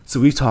 So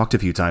we've talked a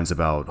few times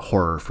about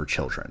horror for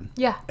children.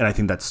 Yeah. And I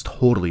think that's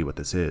totally what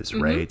this is,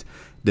 right?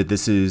 That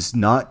this is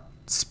not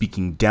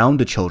speaking down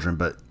to children,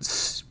 but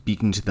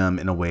speaking to them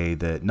in a way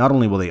that not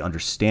only will they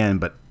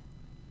understand, but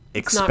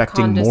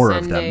expecting more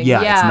of them.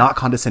 Yeah, it's not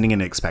condescending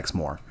and it expects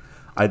more.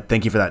 I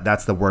thank you for that.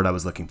 That's the word I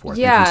was looking for.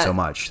 Yeah. Thank you so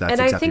much. That's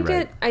exactly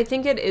right. I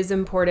think it is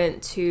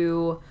important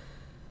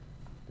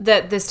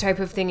that this type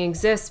of thing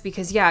exists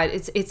because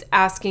it's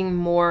asking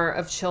more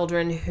of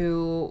children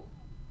who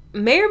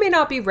may or may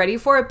not be ready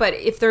for it, but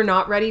if they're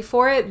not ready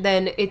for it,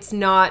 then it's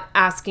not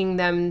asking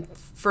them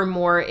for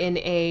more in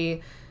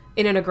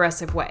an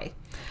aggressive way.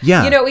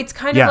 Yeah. It's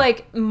kind of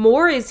like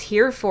more is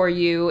here for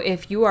you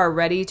if you are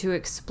ready to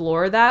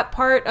explore that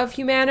part of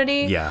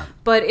humanity. Yeah.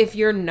 But if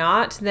you're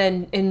not,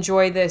 then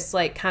enjoy this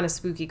like kind of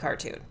spooky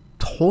cartoon.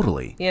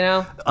 Totally.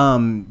 Yeah,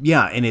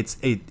 and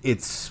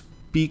it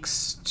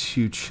speaks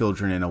to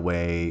children in a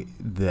way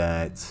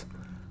that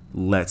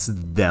lets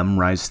them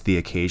rise to the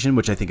occasion,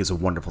 which I think is a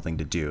wonderful thing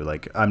to do.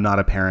 Like, I'm not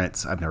a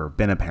parent. I've never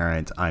been a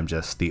parent. I'm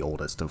just the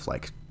oldest of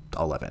like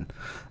 11.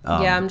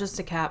 I'm just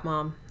a cat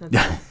mom.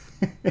 That's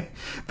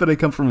but I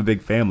come from a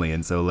big family,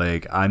 and so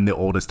like I'm the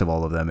oldest of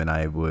all of them, and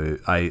I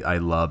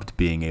loved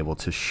being able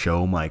to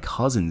show my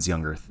cousins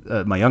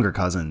my younger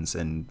cousins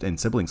and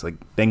siblings like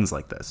things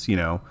like this,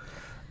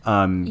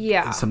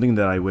 It's something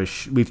that I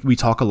wish we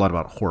talk a lot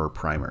about horror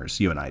primers.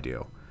 You and I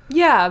do.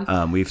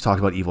 Yeah. We've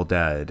talked about Evil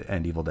Dead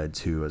and Evil Dead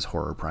 2 as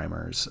horror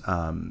primers,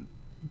 and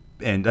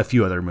a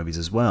few other movies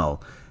as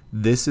well.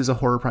 This is a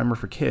horror primer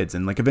for kids,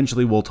 and like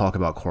eventually we'll talk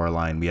about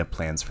Coraline. We have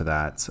plans for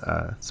that.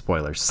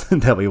 Spoilers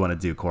that we want to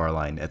do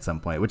Coraline at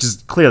some point, which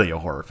is clearly a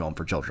horror film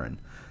for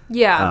children.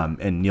 Yeah.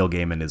 And Neil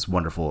Gaiman is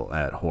wonderful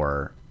at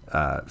horror,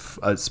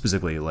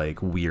 specifically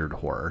like weird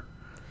horror,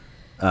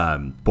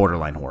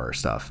 borderline horror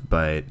stuff.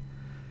 But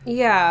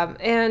yeah,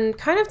 and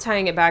kind of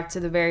tying it back to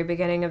the very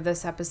beginning of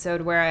this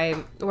episode where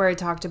I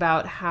talked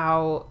about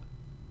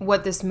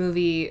what this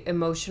movie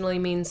emotionally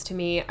means to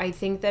me, I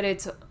think that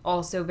it's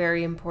also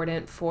very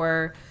important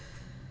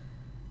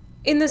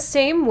in the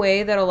same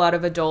way that a lot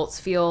of adults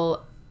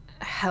feel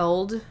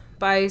held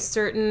by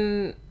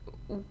certain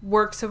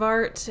works of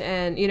art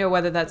and,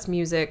 whether that's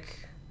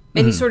music,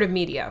 any sort of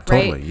media,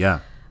 right? Totally, yeah.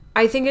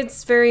 I think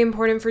it's very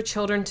important for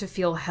children to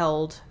feel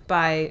held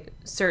by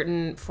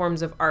certain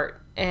forms of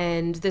art.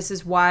 And this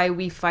is why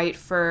we fight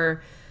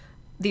for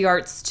the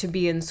arts to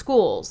be in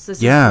schools. This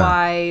is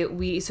why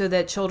so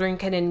that children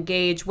can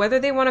engage, whether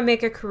they want to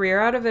make a career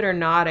out of it or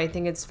not. I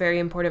think it's very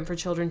important for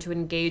children to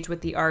engage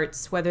with the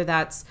arts, whether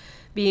that's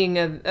being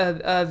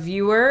a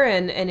viewer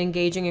and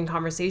engaging in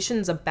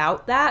conversations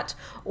about that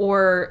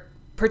or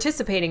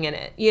participating in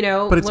it,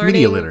 But it's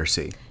media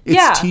literacy.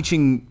 It's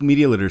teaching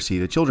media literacy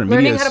to children.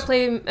 Learning how to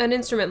play an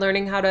instrument,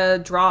 learning how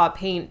to draw,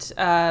 paint,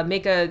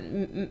 make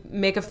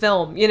a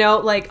film,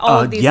 like all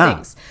of these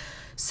things.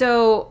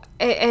 So,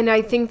 and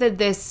I think that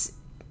this,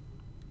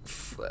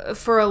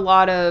 for a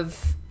lot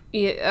of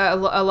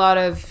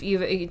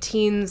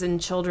teens and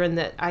children,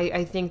 that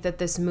I think that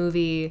this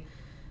movie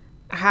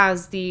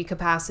has the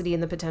capacity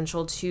and the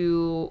potential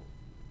to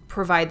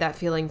provide that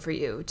feeling for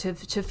you, to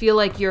feel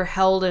like you're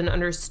held and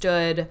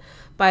understood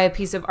by a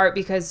piece of art,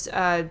 because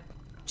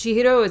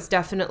Chihiro is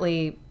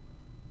definitely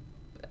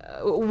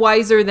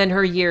wiser than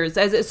her years,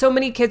 as so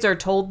many kids are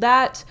told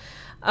that.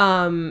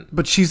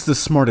 But she's the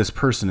smartest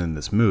person in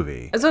this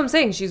movie. That's what I'm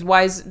saying. She's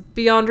wise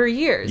beyond her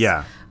years.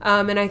 Yeah.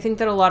 And I think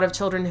that a lot of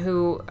children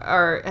who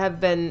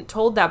have been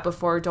told that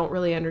before don't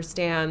really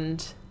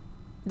understand.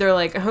 They're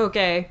like,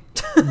 okay.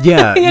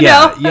 Yeah,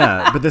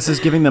 yeah. But this is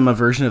giving them a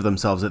version of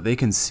themselves that they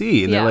can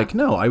see, and they're like,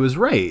 no, I was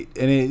right.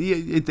 And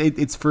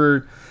it's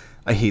for,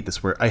 I hate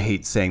this word. I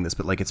hate saying this,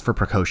 but like it's for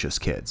precocious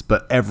kids.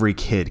 But every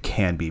kid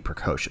can be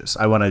precocious.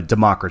 I want to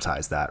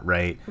democratize that,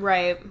 right?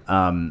 Right.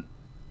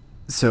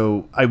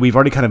 So we've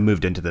already kind of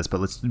moved into this,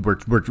 but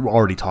we're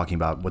already talking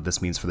about what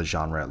this means for the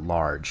genre at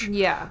large.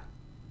 Yeah.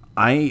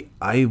 I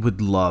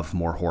would love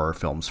more horror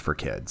films for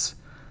kids.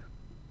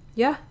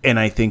 Yeah. And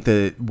I think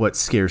that what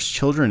scares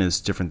children is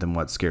different than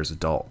what scares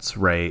adults,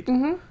 right?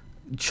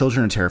 Mm-hmm.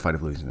 Children are terrified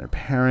of losing their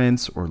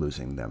parents or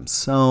losing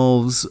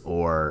themselves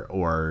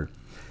or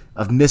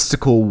of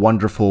mystical,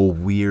 wonderful,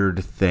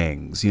 weird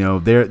things.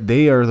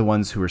 They are the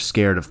ones who are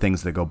scared of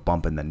things that go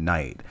bump in the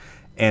night.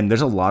 And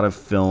there's a lot of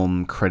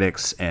film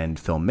critics and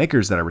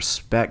filmmakers that I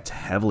respect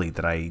heavily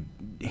that I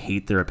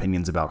hate their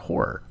opinions about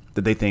horror.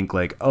 That they think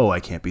like, oh,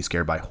 I can't be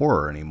scared by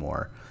horror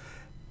anymore.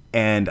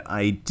 And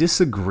I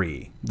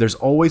disagree. There's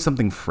always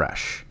something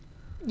fresh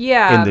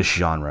in this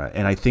genre.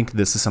 And I think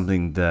this is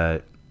something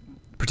that,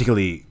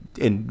 particularly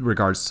in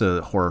regards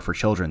to horror for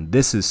children,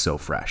 this is so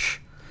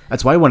fresh.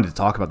 That's why I wanted to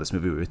talk about this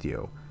movie with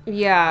you.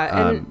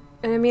 Yeah.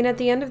 And I mean, at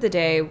the end of the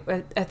day,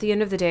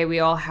 we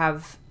all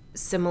have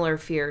similar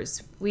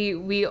fears.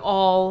 We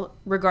all,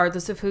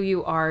 regardless of who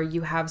you are,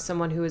 you have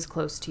someone who is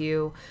close to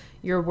you.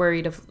 You're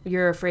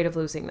afraid of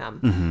losing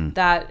them. Mm-hmm.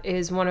 That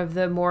is one of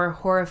the more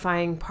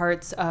horrifying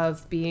parts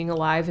of being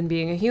alive and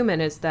being a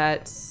human, is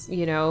that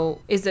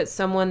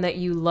someone that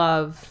you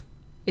love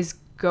is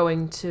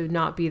going to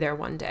not be there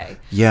one day.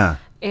 Yeah.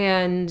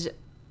 And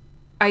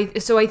I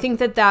think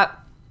that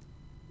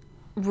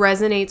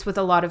resonates with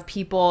a lot of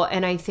people,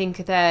 and I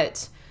think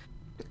that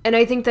in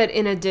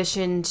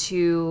addition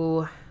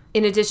to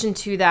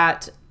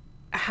that,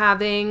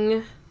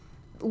 having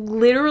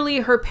literally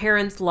her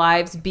parents'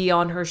 lives be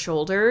on her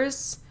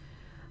shoulders,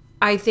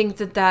 I think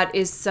that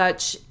is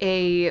such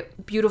a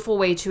beautiful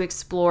way to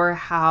explore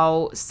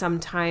how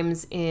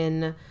sometimes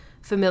in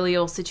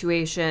familial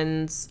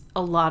situations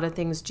a lot of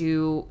things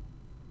do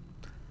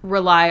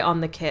rely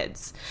on the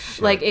kids.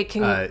 Shit. Like it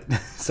can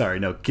sorry,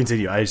 no,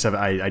 continue. I just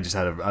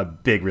had a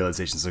big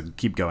realization, so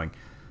keep going.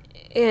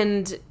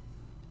 And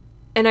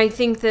I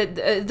think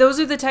that those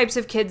are the types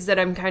of kids that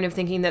I'm kind of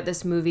thinking that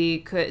this movie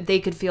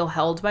could feel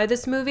held by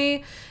this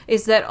movie,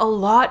 is that a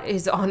lot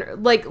is on her,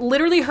 like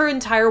literally her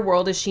entire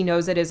world as she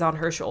knows it is on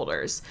her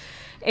shoulders.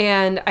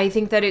 And I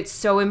think that it's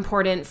so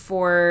important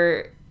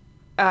for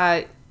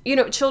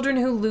children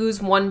who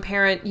lose one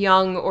parent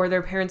young, or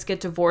their parents get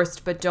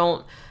divorced but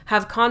don't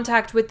have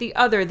contact with the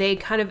other. They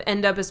kind of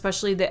end up,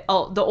 especially the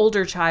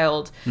older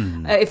child,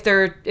 if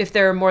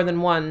there are more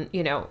than one,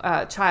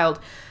 child,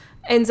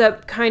 ends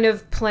up kind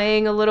of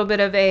playing a little bit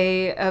of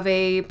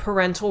a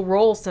parental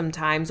role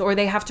sometimes, or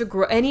they have to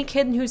grow. Any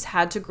kid who's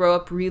had to grow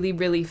up really,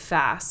 really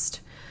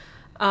fast,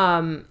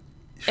 and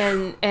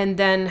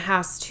then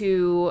has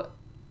to,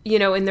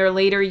 in their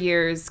later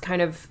years,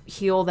 kind of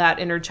heal that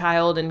inner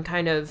child and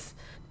kind of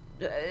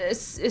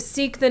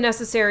seek the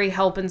necessary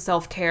help and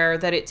self-care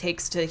that it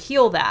takes to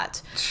heal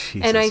that.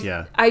 Jesus,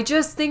 and I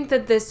just think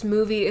that this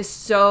movie is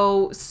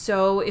so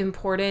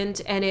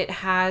important, and it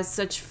has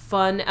such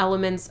fun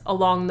elements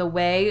along the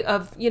way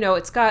of,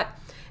 it's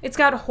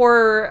got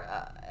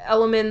horror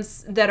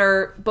elements that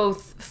are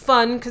both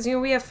fun, because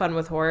we have fun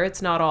with horror.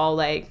 It's not all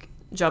like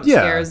jump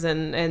scares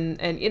and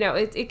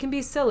it can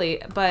be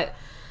silly, but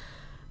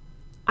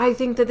I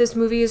think that this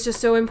movie is just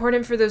so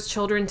important for those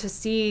children to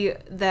see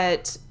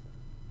that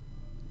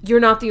you're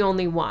not the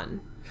only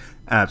one.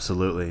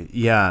 Absolutely.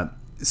 Yeah.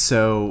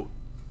 So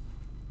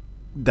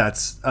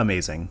that's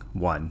amazing.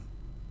 One.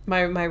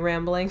 My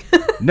rambling.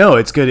 No,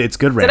 it's good. It's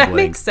good rambling. Did that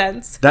make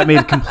sense? That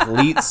made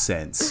complete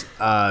sense.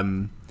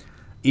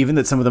 Even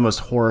that some of the most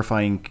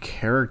horrifying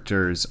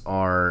characters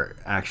are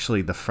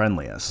actually the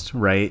friendliest,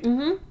 right?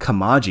 Mm-hmm.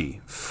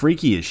 Kamaji,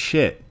 freaky as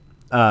shit.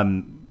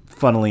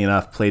 Funnily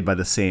enough, played by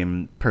the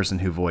same person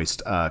who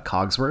voiced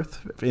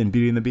Cogsworth in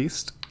Beauty and the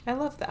Beast. I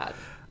love that.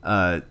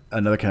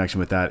 Another connection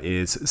with that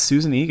is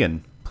Susan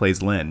Egan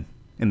plays Lynn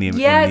in the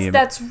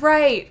that's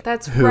right.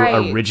 Who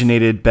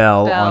originated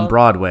Belle on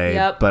Broadway,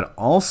 but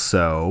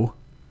also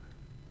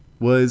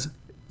was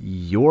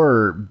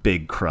your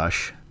big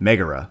crush,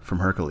 Megara from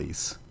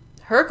Hercules.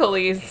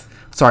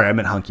 Sorry, I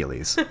meant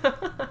Huncules.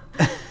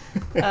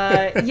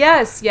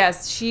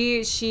 Yes.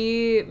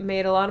 She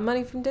made a lot of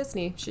money from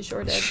Disney. She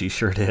sure did. She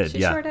sure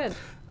did.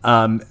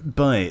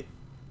 But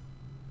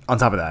on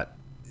top of that,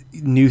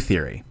 new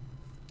theory.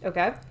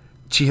 Okay.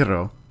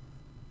 Chihiro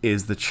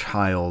is the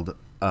child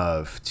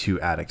of two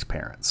addict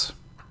parents.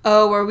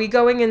 Oh, are we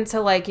going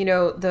into like,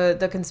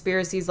 the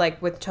conspiracies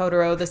like with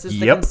Totoro? This is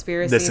the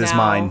conspiracy. This is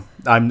mine.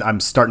 I'm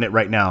starting it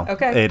right now.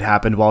 Okay. It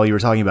happened while you were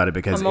talking about it,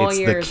 because it's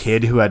ears. the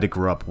kid who had to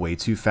grow up way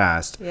too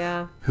fast.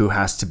 Yeah. Who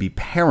has to be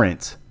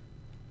parent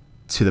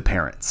to the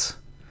parents.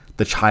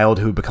 The child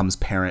who becomes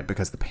parent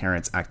because the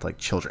parents act like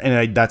children.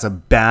 And that's a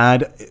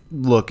bad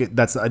look.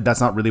 That's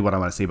not really what I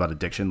want to say about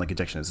addiction. Like,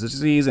 addiction is a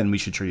disease, and we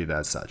should treat it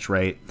as such,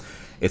 right?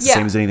 It's the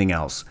same as anything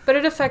else. But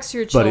it affects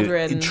your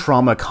children. But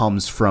trauma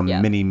comes from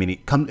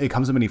it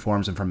comes in many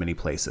forms and from many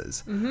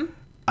places. Mm-hmm.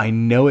 I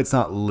know it's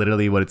not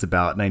literally what it's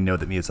about, and I know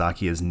that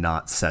Miyazaki has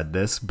not said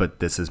this, but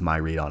this is my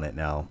read on it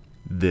now.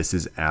 This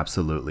is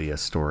absolutely a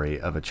story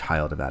of a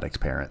child of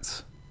addict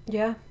parents.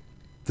 Yeah.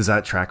 Does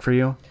that track for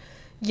you?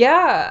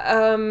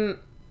 Yeah,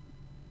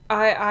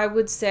 I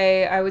would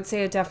say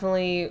it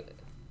definitely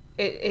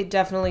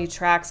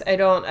tracks. I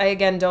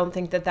don't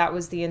think that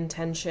was the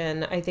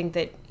intention. I think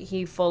that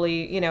he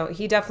fully,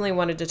 he definitely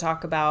wanted to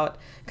talk about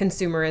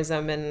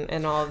consumerism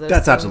and all of those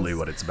That's things. Absolutely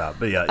what it's about.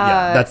 But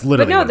that's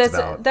literally what it's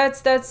about.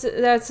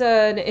 That's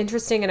an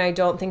interesting, and I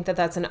don't think that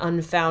that's an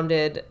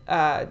unfounded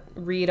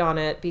read on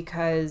it,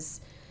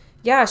 because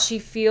she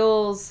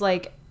feels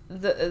like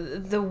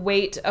the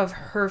weight of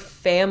her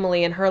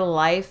family and her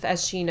life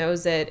as she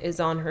knows it is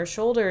on her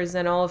shoulders,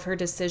 and all of her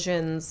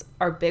decisions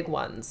are big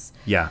ones.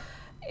 Yeah.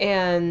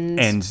 And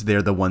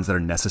they're the ones that are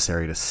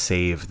necessary to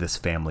save this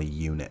family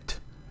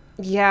unit.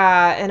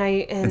 Yeah,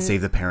 and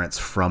save the parents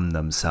from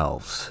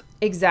themselves.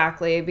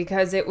 Exactly,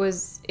 because it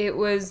was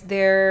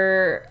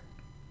their,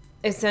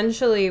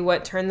 essentially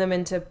what turned them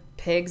into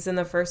pigs in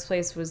the first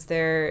place was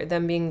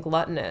them being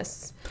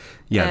gluttonous.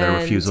 Yeah, their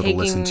refusal to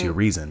listen to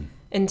reason.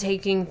 and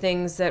taking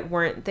things that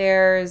weren't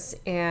theirs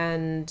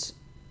and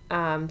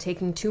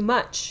taking too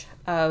much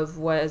of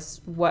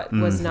what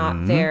was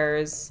not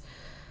theirs.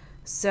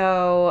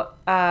 So,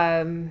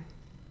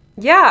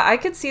 yeah, I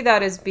could see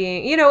that as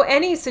being,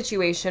 any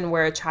situation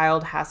where a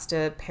child has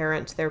to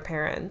parent their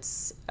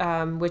parents,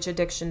 which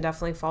addiction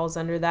definitely falls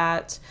under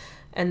that.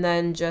 And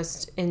then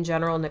just in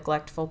general,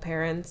 neglectful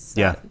parents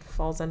that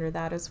falls under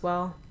that as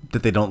well.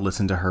 That they don't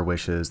listen to her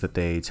wishes, that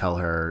they tell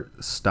her,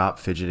 stop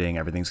fidgeting,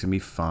 everything's going to be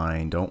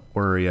fine, don't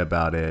worry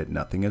about it,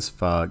 nothing is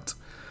fucked,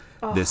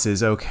 this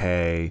is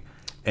okay.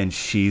 And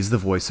she's the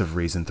voice of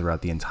reason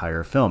throughout the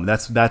entire film.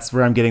 That's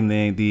where I'm getting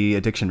the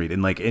addiction read.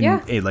 And like in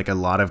a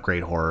lot of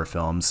great horror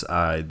films,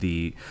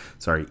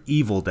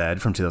 Evil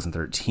Dead from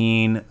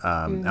 2013,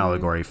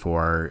 allegory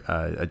for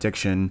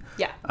addiction.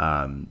 Yeah.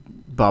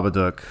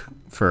 Babadook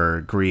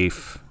for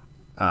grief.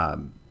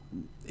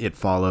 It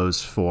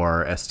Follows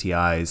for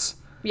STIs.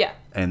 Yeah.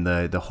 And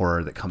the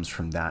horror that comes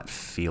from that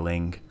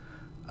feeling.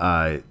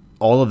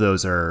 All of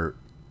those are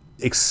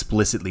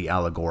explicitly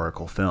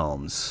allegorical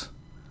films.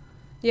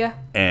 Yeah.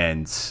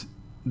 And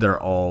they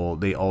all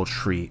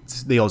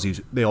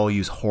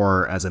use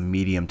horror as a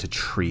medium to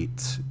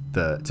treat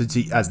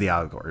as the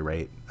allegory,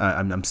 right?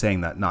 I'm saying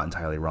that not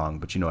entirely wrong,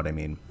 but you know what I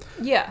mean.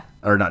 Yeah.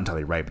 Or not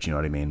entirely right, but you know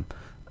what I mean.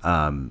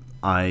 I'm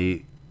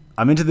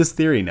into this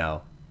theory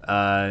now.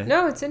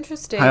 No, it's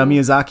interesting. Hayao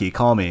Miyazaki,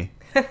 call me.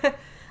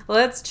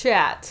 Let's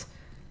chat.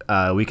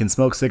 We can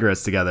smoke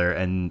cigarettes together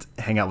and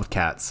hang out with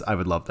cats. I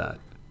would love that.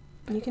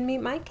 You can meet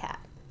my cat.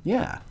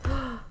 Yeah.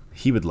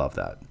 He would love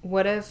that.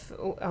 What if,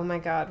 oh my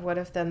God, what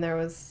if then there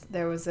was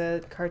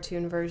a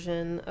cartoon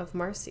version of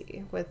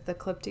Marcy with the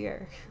clipped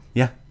ear?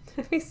 Yeah.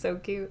 That'd be so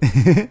cute.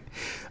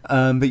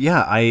 But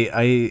yeah,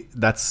 I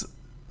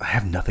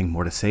have nothing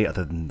more to say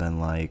other than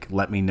like,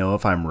 let me know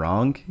if I'm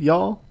wrong,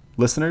 y'all,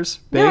 listeners,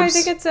 babes. No, I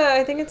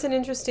think it's an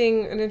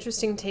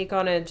interesting take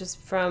on it, just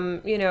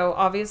from,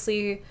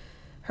 obviously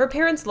her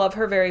parents love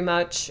her very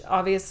much.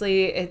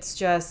 Obviously it's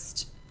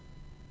just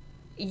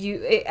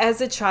as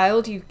a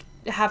child, you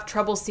have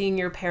trouble seeing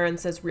your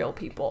parents as real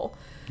people.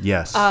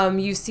 Yes.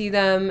 You see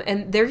them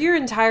and they're your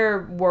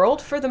entire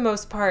world for the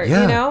most part,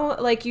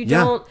 like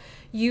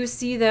you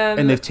see them,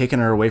 and they've taken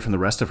her away from the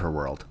rest of her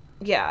world.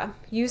 Yeah.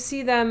 You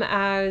see them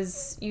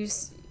as you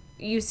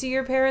see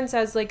your parents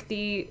as like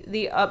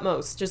the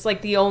utmost, just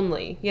like the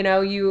only,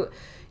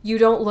 you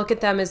don't look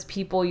at them as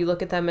people, you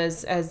look at them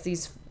as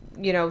these,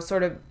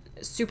 sort of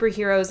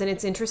superheroes. And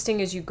it's interesting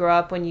as you grow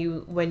up when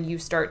you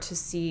start to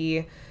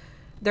see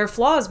their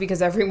flaws,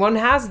 because everyone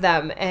has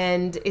them,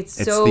 and it's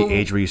so the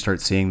age where you start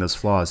seeing those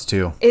flaws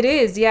too. It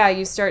is, yeah.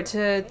 You start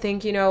to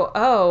think, if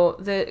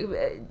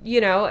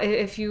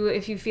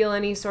you feel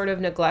any sort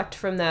of neglect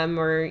from them,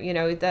 or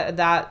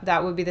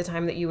that would be the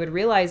time that you would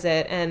realize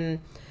it. And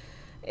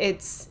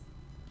it's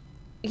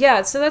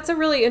so that's a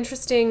really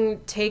interesting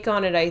take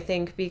on it, I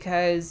think,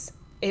 because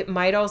it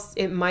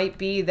might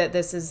be that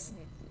this is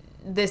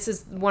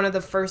one of the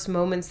first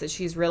moments that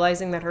she's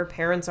realizing that her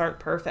parents aren't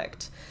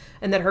perfect.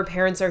 And that her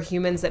parents are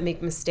humans that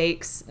make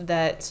mistakes,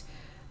 that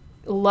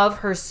love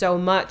her so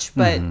much,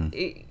 but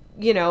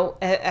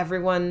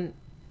everyone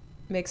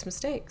makes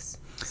mistakes.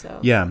 So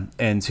yeah,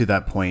 and to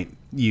that point,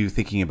 you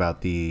thinking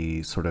about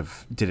the sort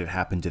of did it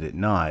happen, did it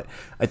not?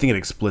 I think it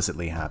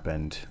explicitly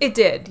happened. It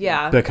did,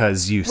 yeah.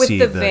 Because you with see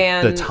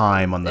the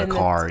time on the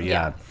car,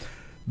 yeah.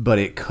 But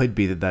it could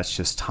be that that's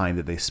just time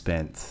that they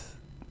spent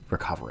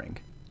recovering.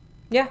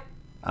 Yeah.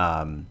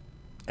 And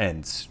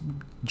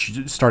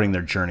starting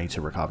their journey to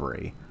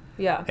recovery.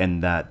 Yeah.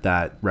 And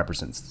that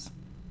represents,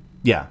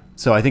 yeah.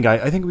 So I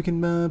think we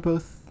can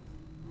both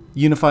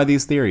unify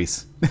these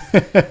theories.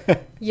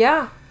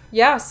 Yeah.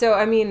 Yeah. So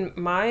I mean,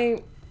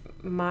 my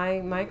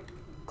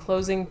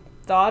closing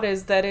thought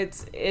is that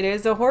it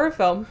is a horror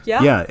film.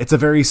 Yeah. Yeah. It's a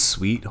very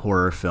sweet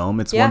horror film.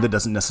 It's one that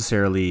doesn't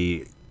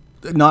necessarily,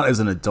 not as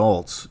an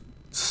adult,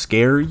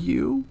 scare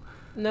you.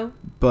 No.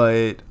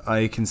 But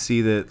I can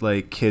see that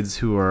like kids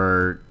who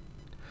are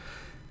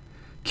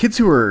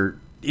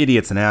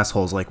idiots and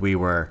assholes like we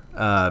were,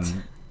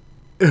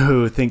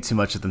 who think too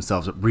much of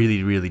themselves, but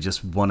really, really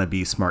just want to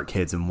be smart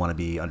kids and want to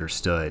be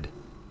understood.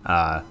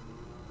 I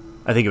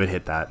think it would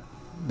hit that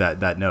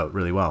note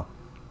really well.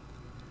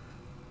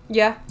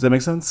 Yeah. Does that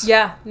make sense?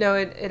 Yeah. No,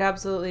 it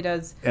absolutely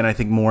does. And I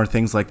think more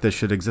things like this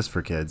should exist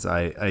for kids.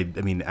 I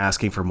mean,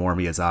 asking for more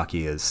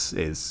Miyazaki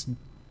is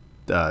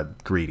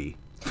greedy.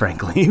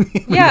 Frankly,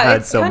 yeah,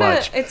 it's so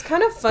much. It's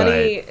kind of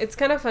funny. It's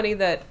kind of funny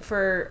that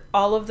for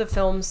all of the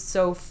films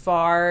so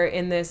far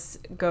in this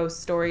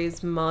Ghost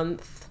Stories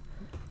month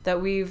that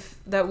we've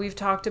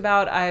talked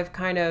about, I've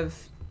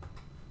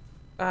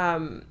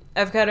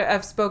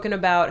spoken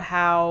about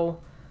how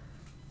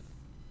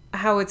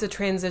it's a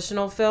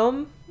transitional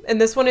film. And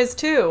this one is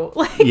too.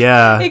 Like,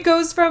 yeah, it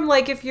goes from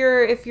like if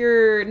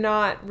you're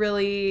not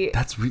really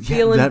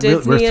feeling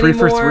Disney we're three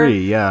anymore. For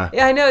three. Yeah,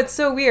 I know it's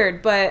so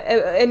weird, but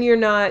and you're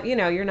not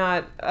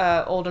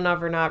old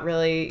enough or not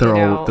really.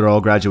 They're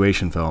all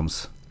graduation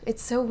films.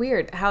 It's so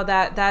weird how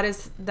that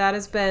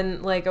has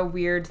been like a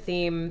weird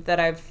theme that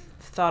I've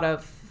thought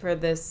of for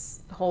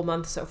this whole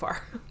month so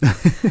far.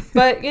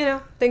 But, you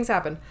know, things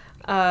happen.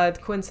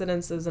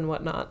 Coincidences and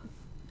whatnot.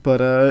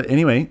 But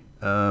anyway,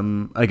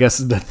 I guess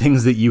the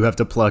things that you have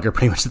to plug are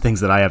pretty much the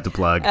things that I have to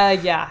plug.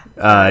 Yeah.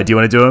 Do you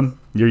want to do them?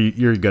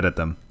 You're good at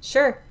them.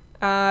 Sure.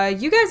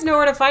 You guys know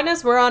where to find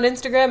us. We're on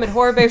Instagram at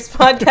Horror Babes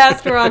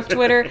Podcast. We're on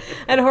Twitter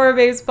at Horror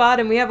Babes Pod,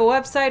 and we have a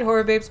website,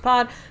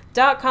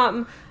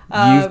 horrorbabespod.com.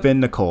 You've been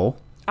Nicole.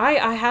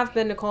 I have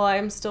been Nicole. I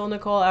am still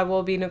Nicole. I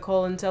will be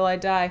Nicole until I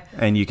die.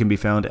 And you can be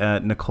found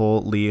at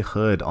Nicole Lee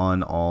Hood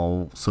on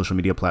all social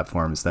media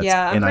platforms. That's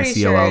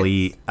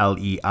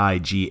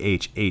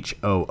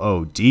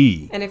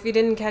NICOLLELEIGHHHOOD. And if you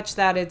didn't catch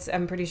that,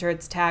 I'm pretty sure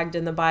it's tagged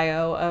in the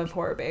bio of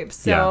Horror Babes.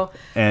 So. Yeah.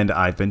 And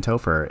I've been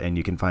Topher, and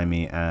you can find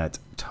me at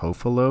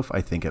Tofaloaf,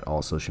 I think, at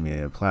all social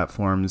media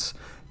platforms.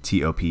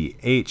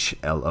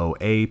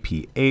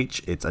 TOPHLOAPH.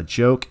 It's a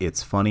joke.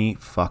 It's funny.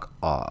 Fuck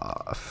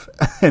off.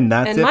 And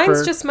that's it.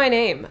 Mine's just my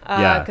name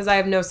because I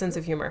have no sense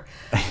of humor.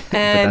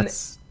 And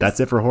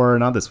that's it for Horror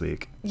Not this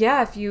week.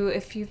 Yeah, if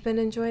you've been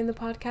enjoying the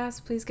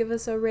podcast, please give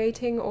us a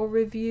rating or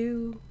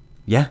review.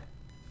 Yeah.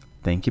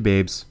 Thank you,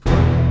 babes.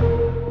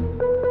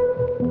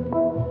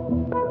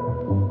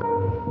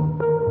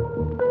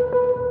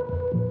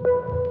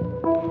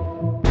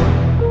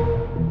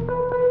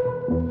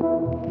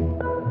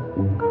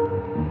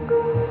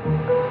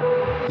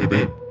 Hey,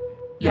 babe.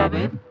 Yeah,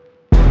 babe.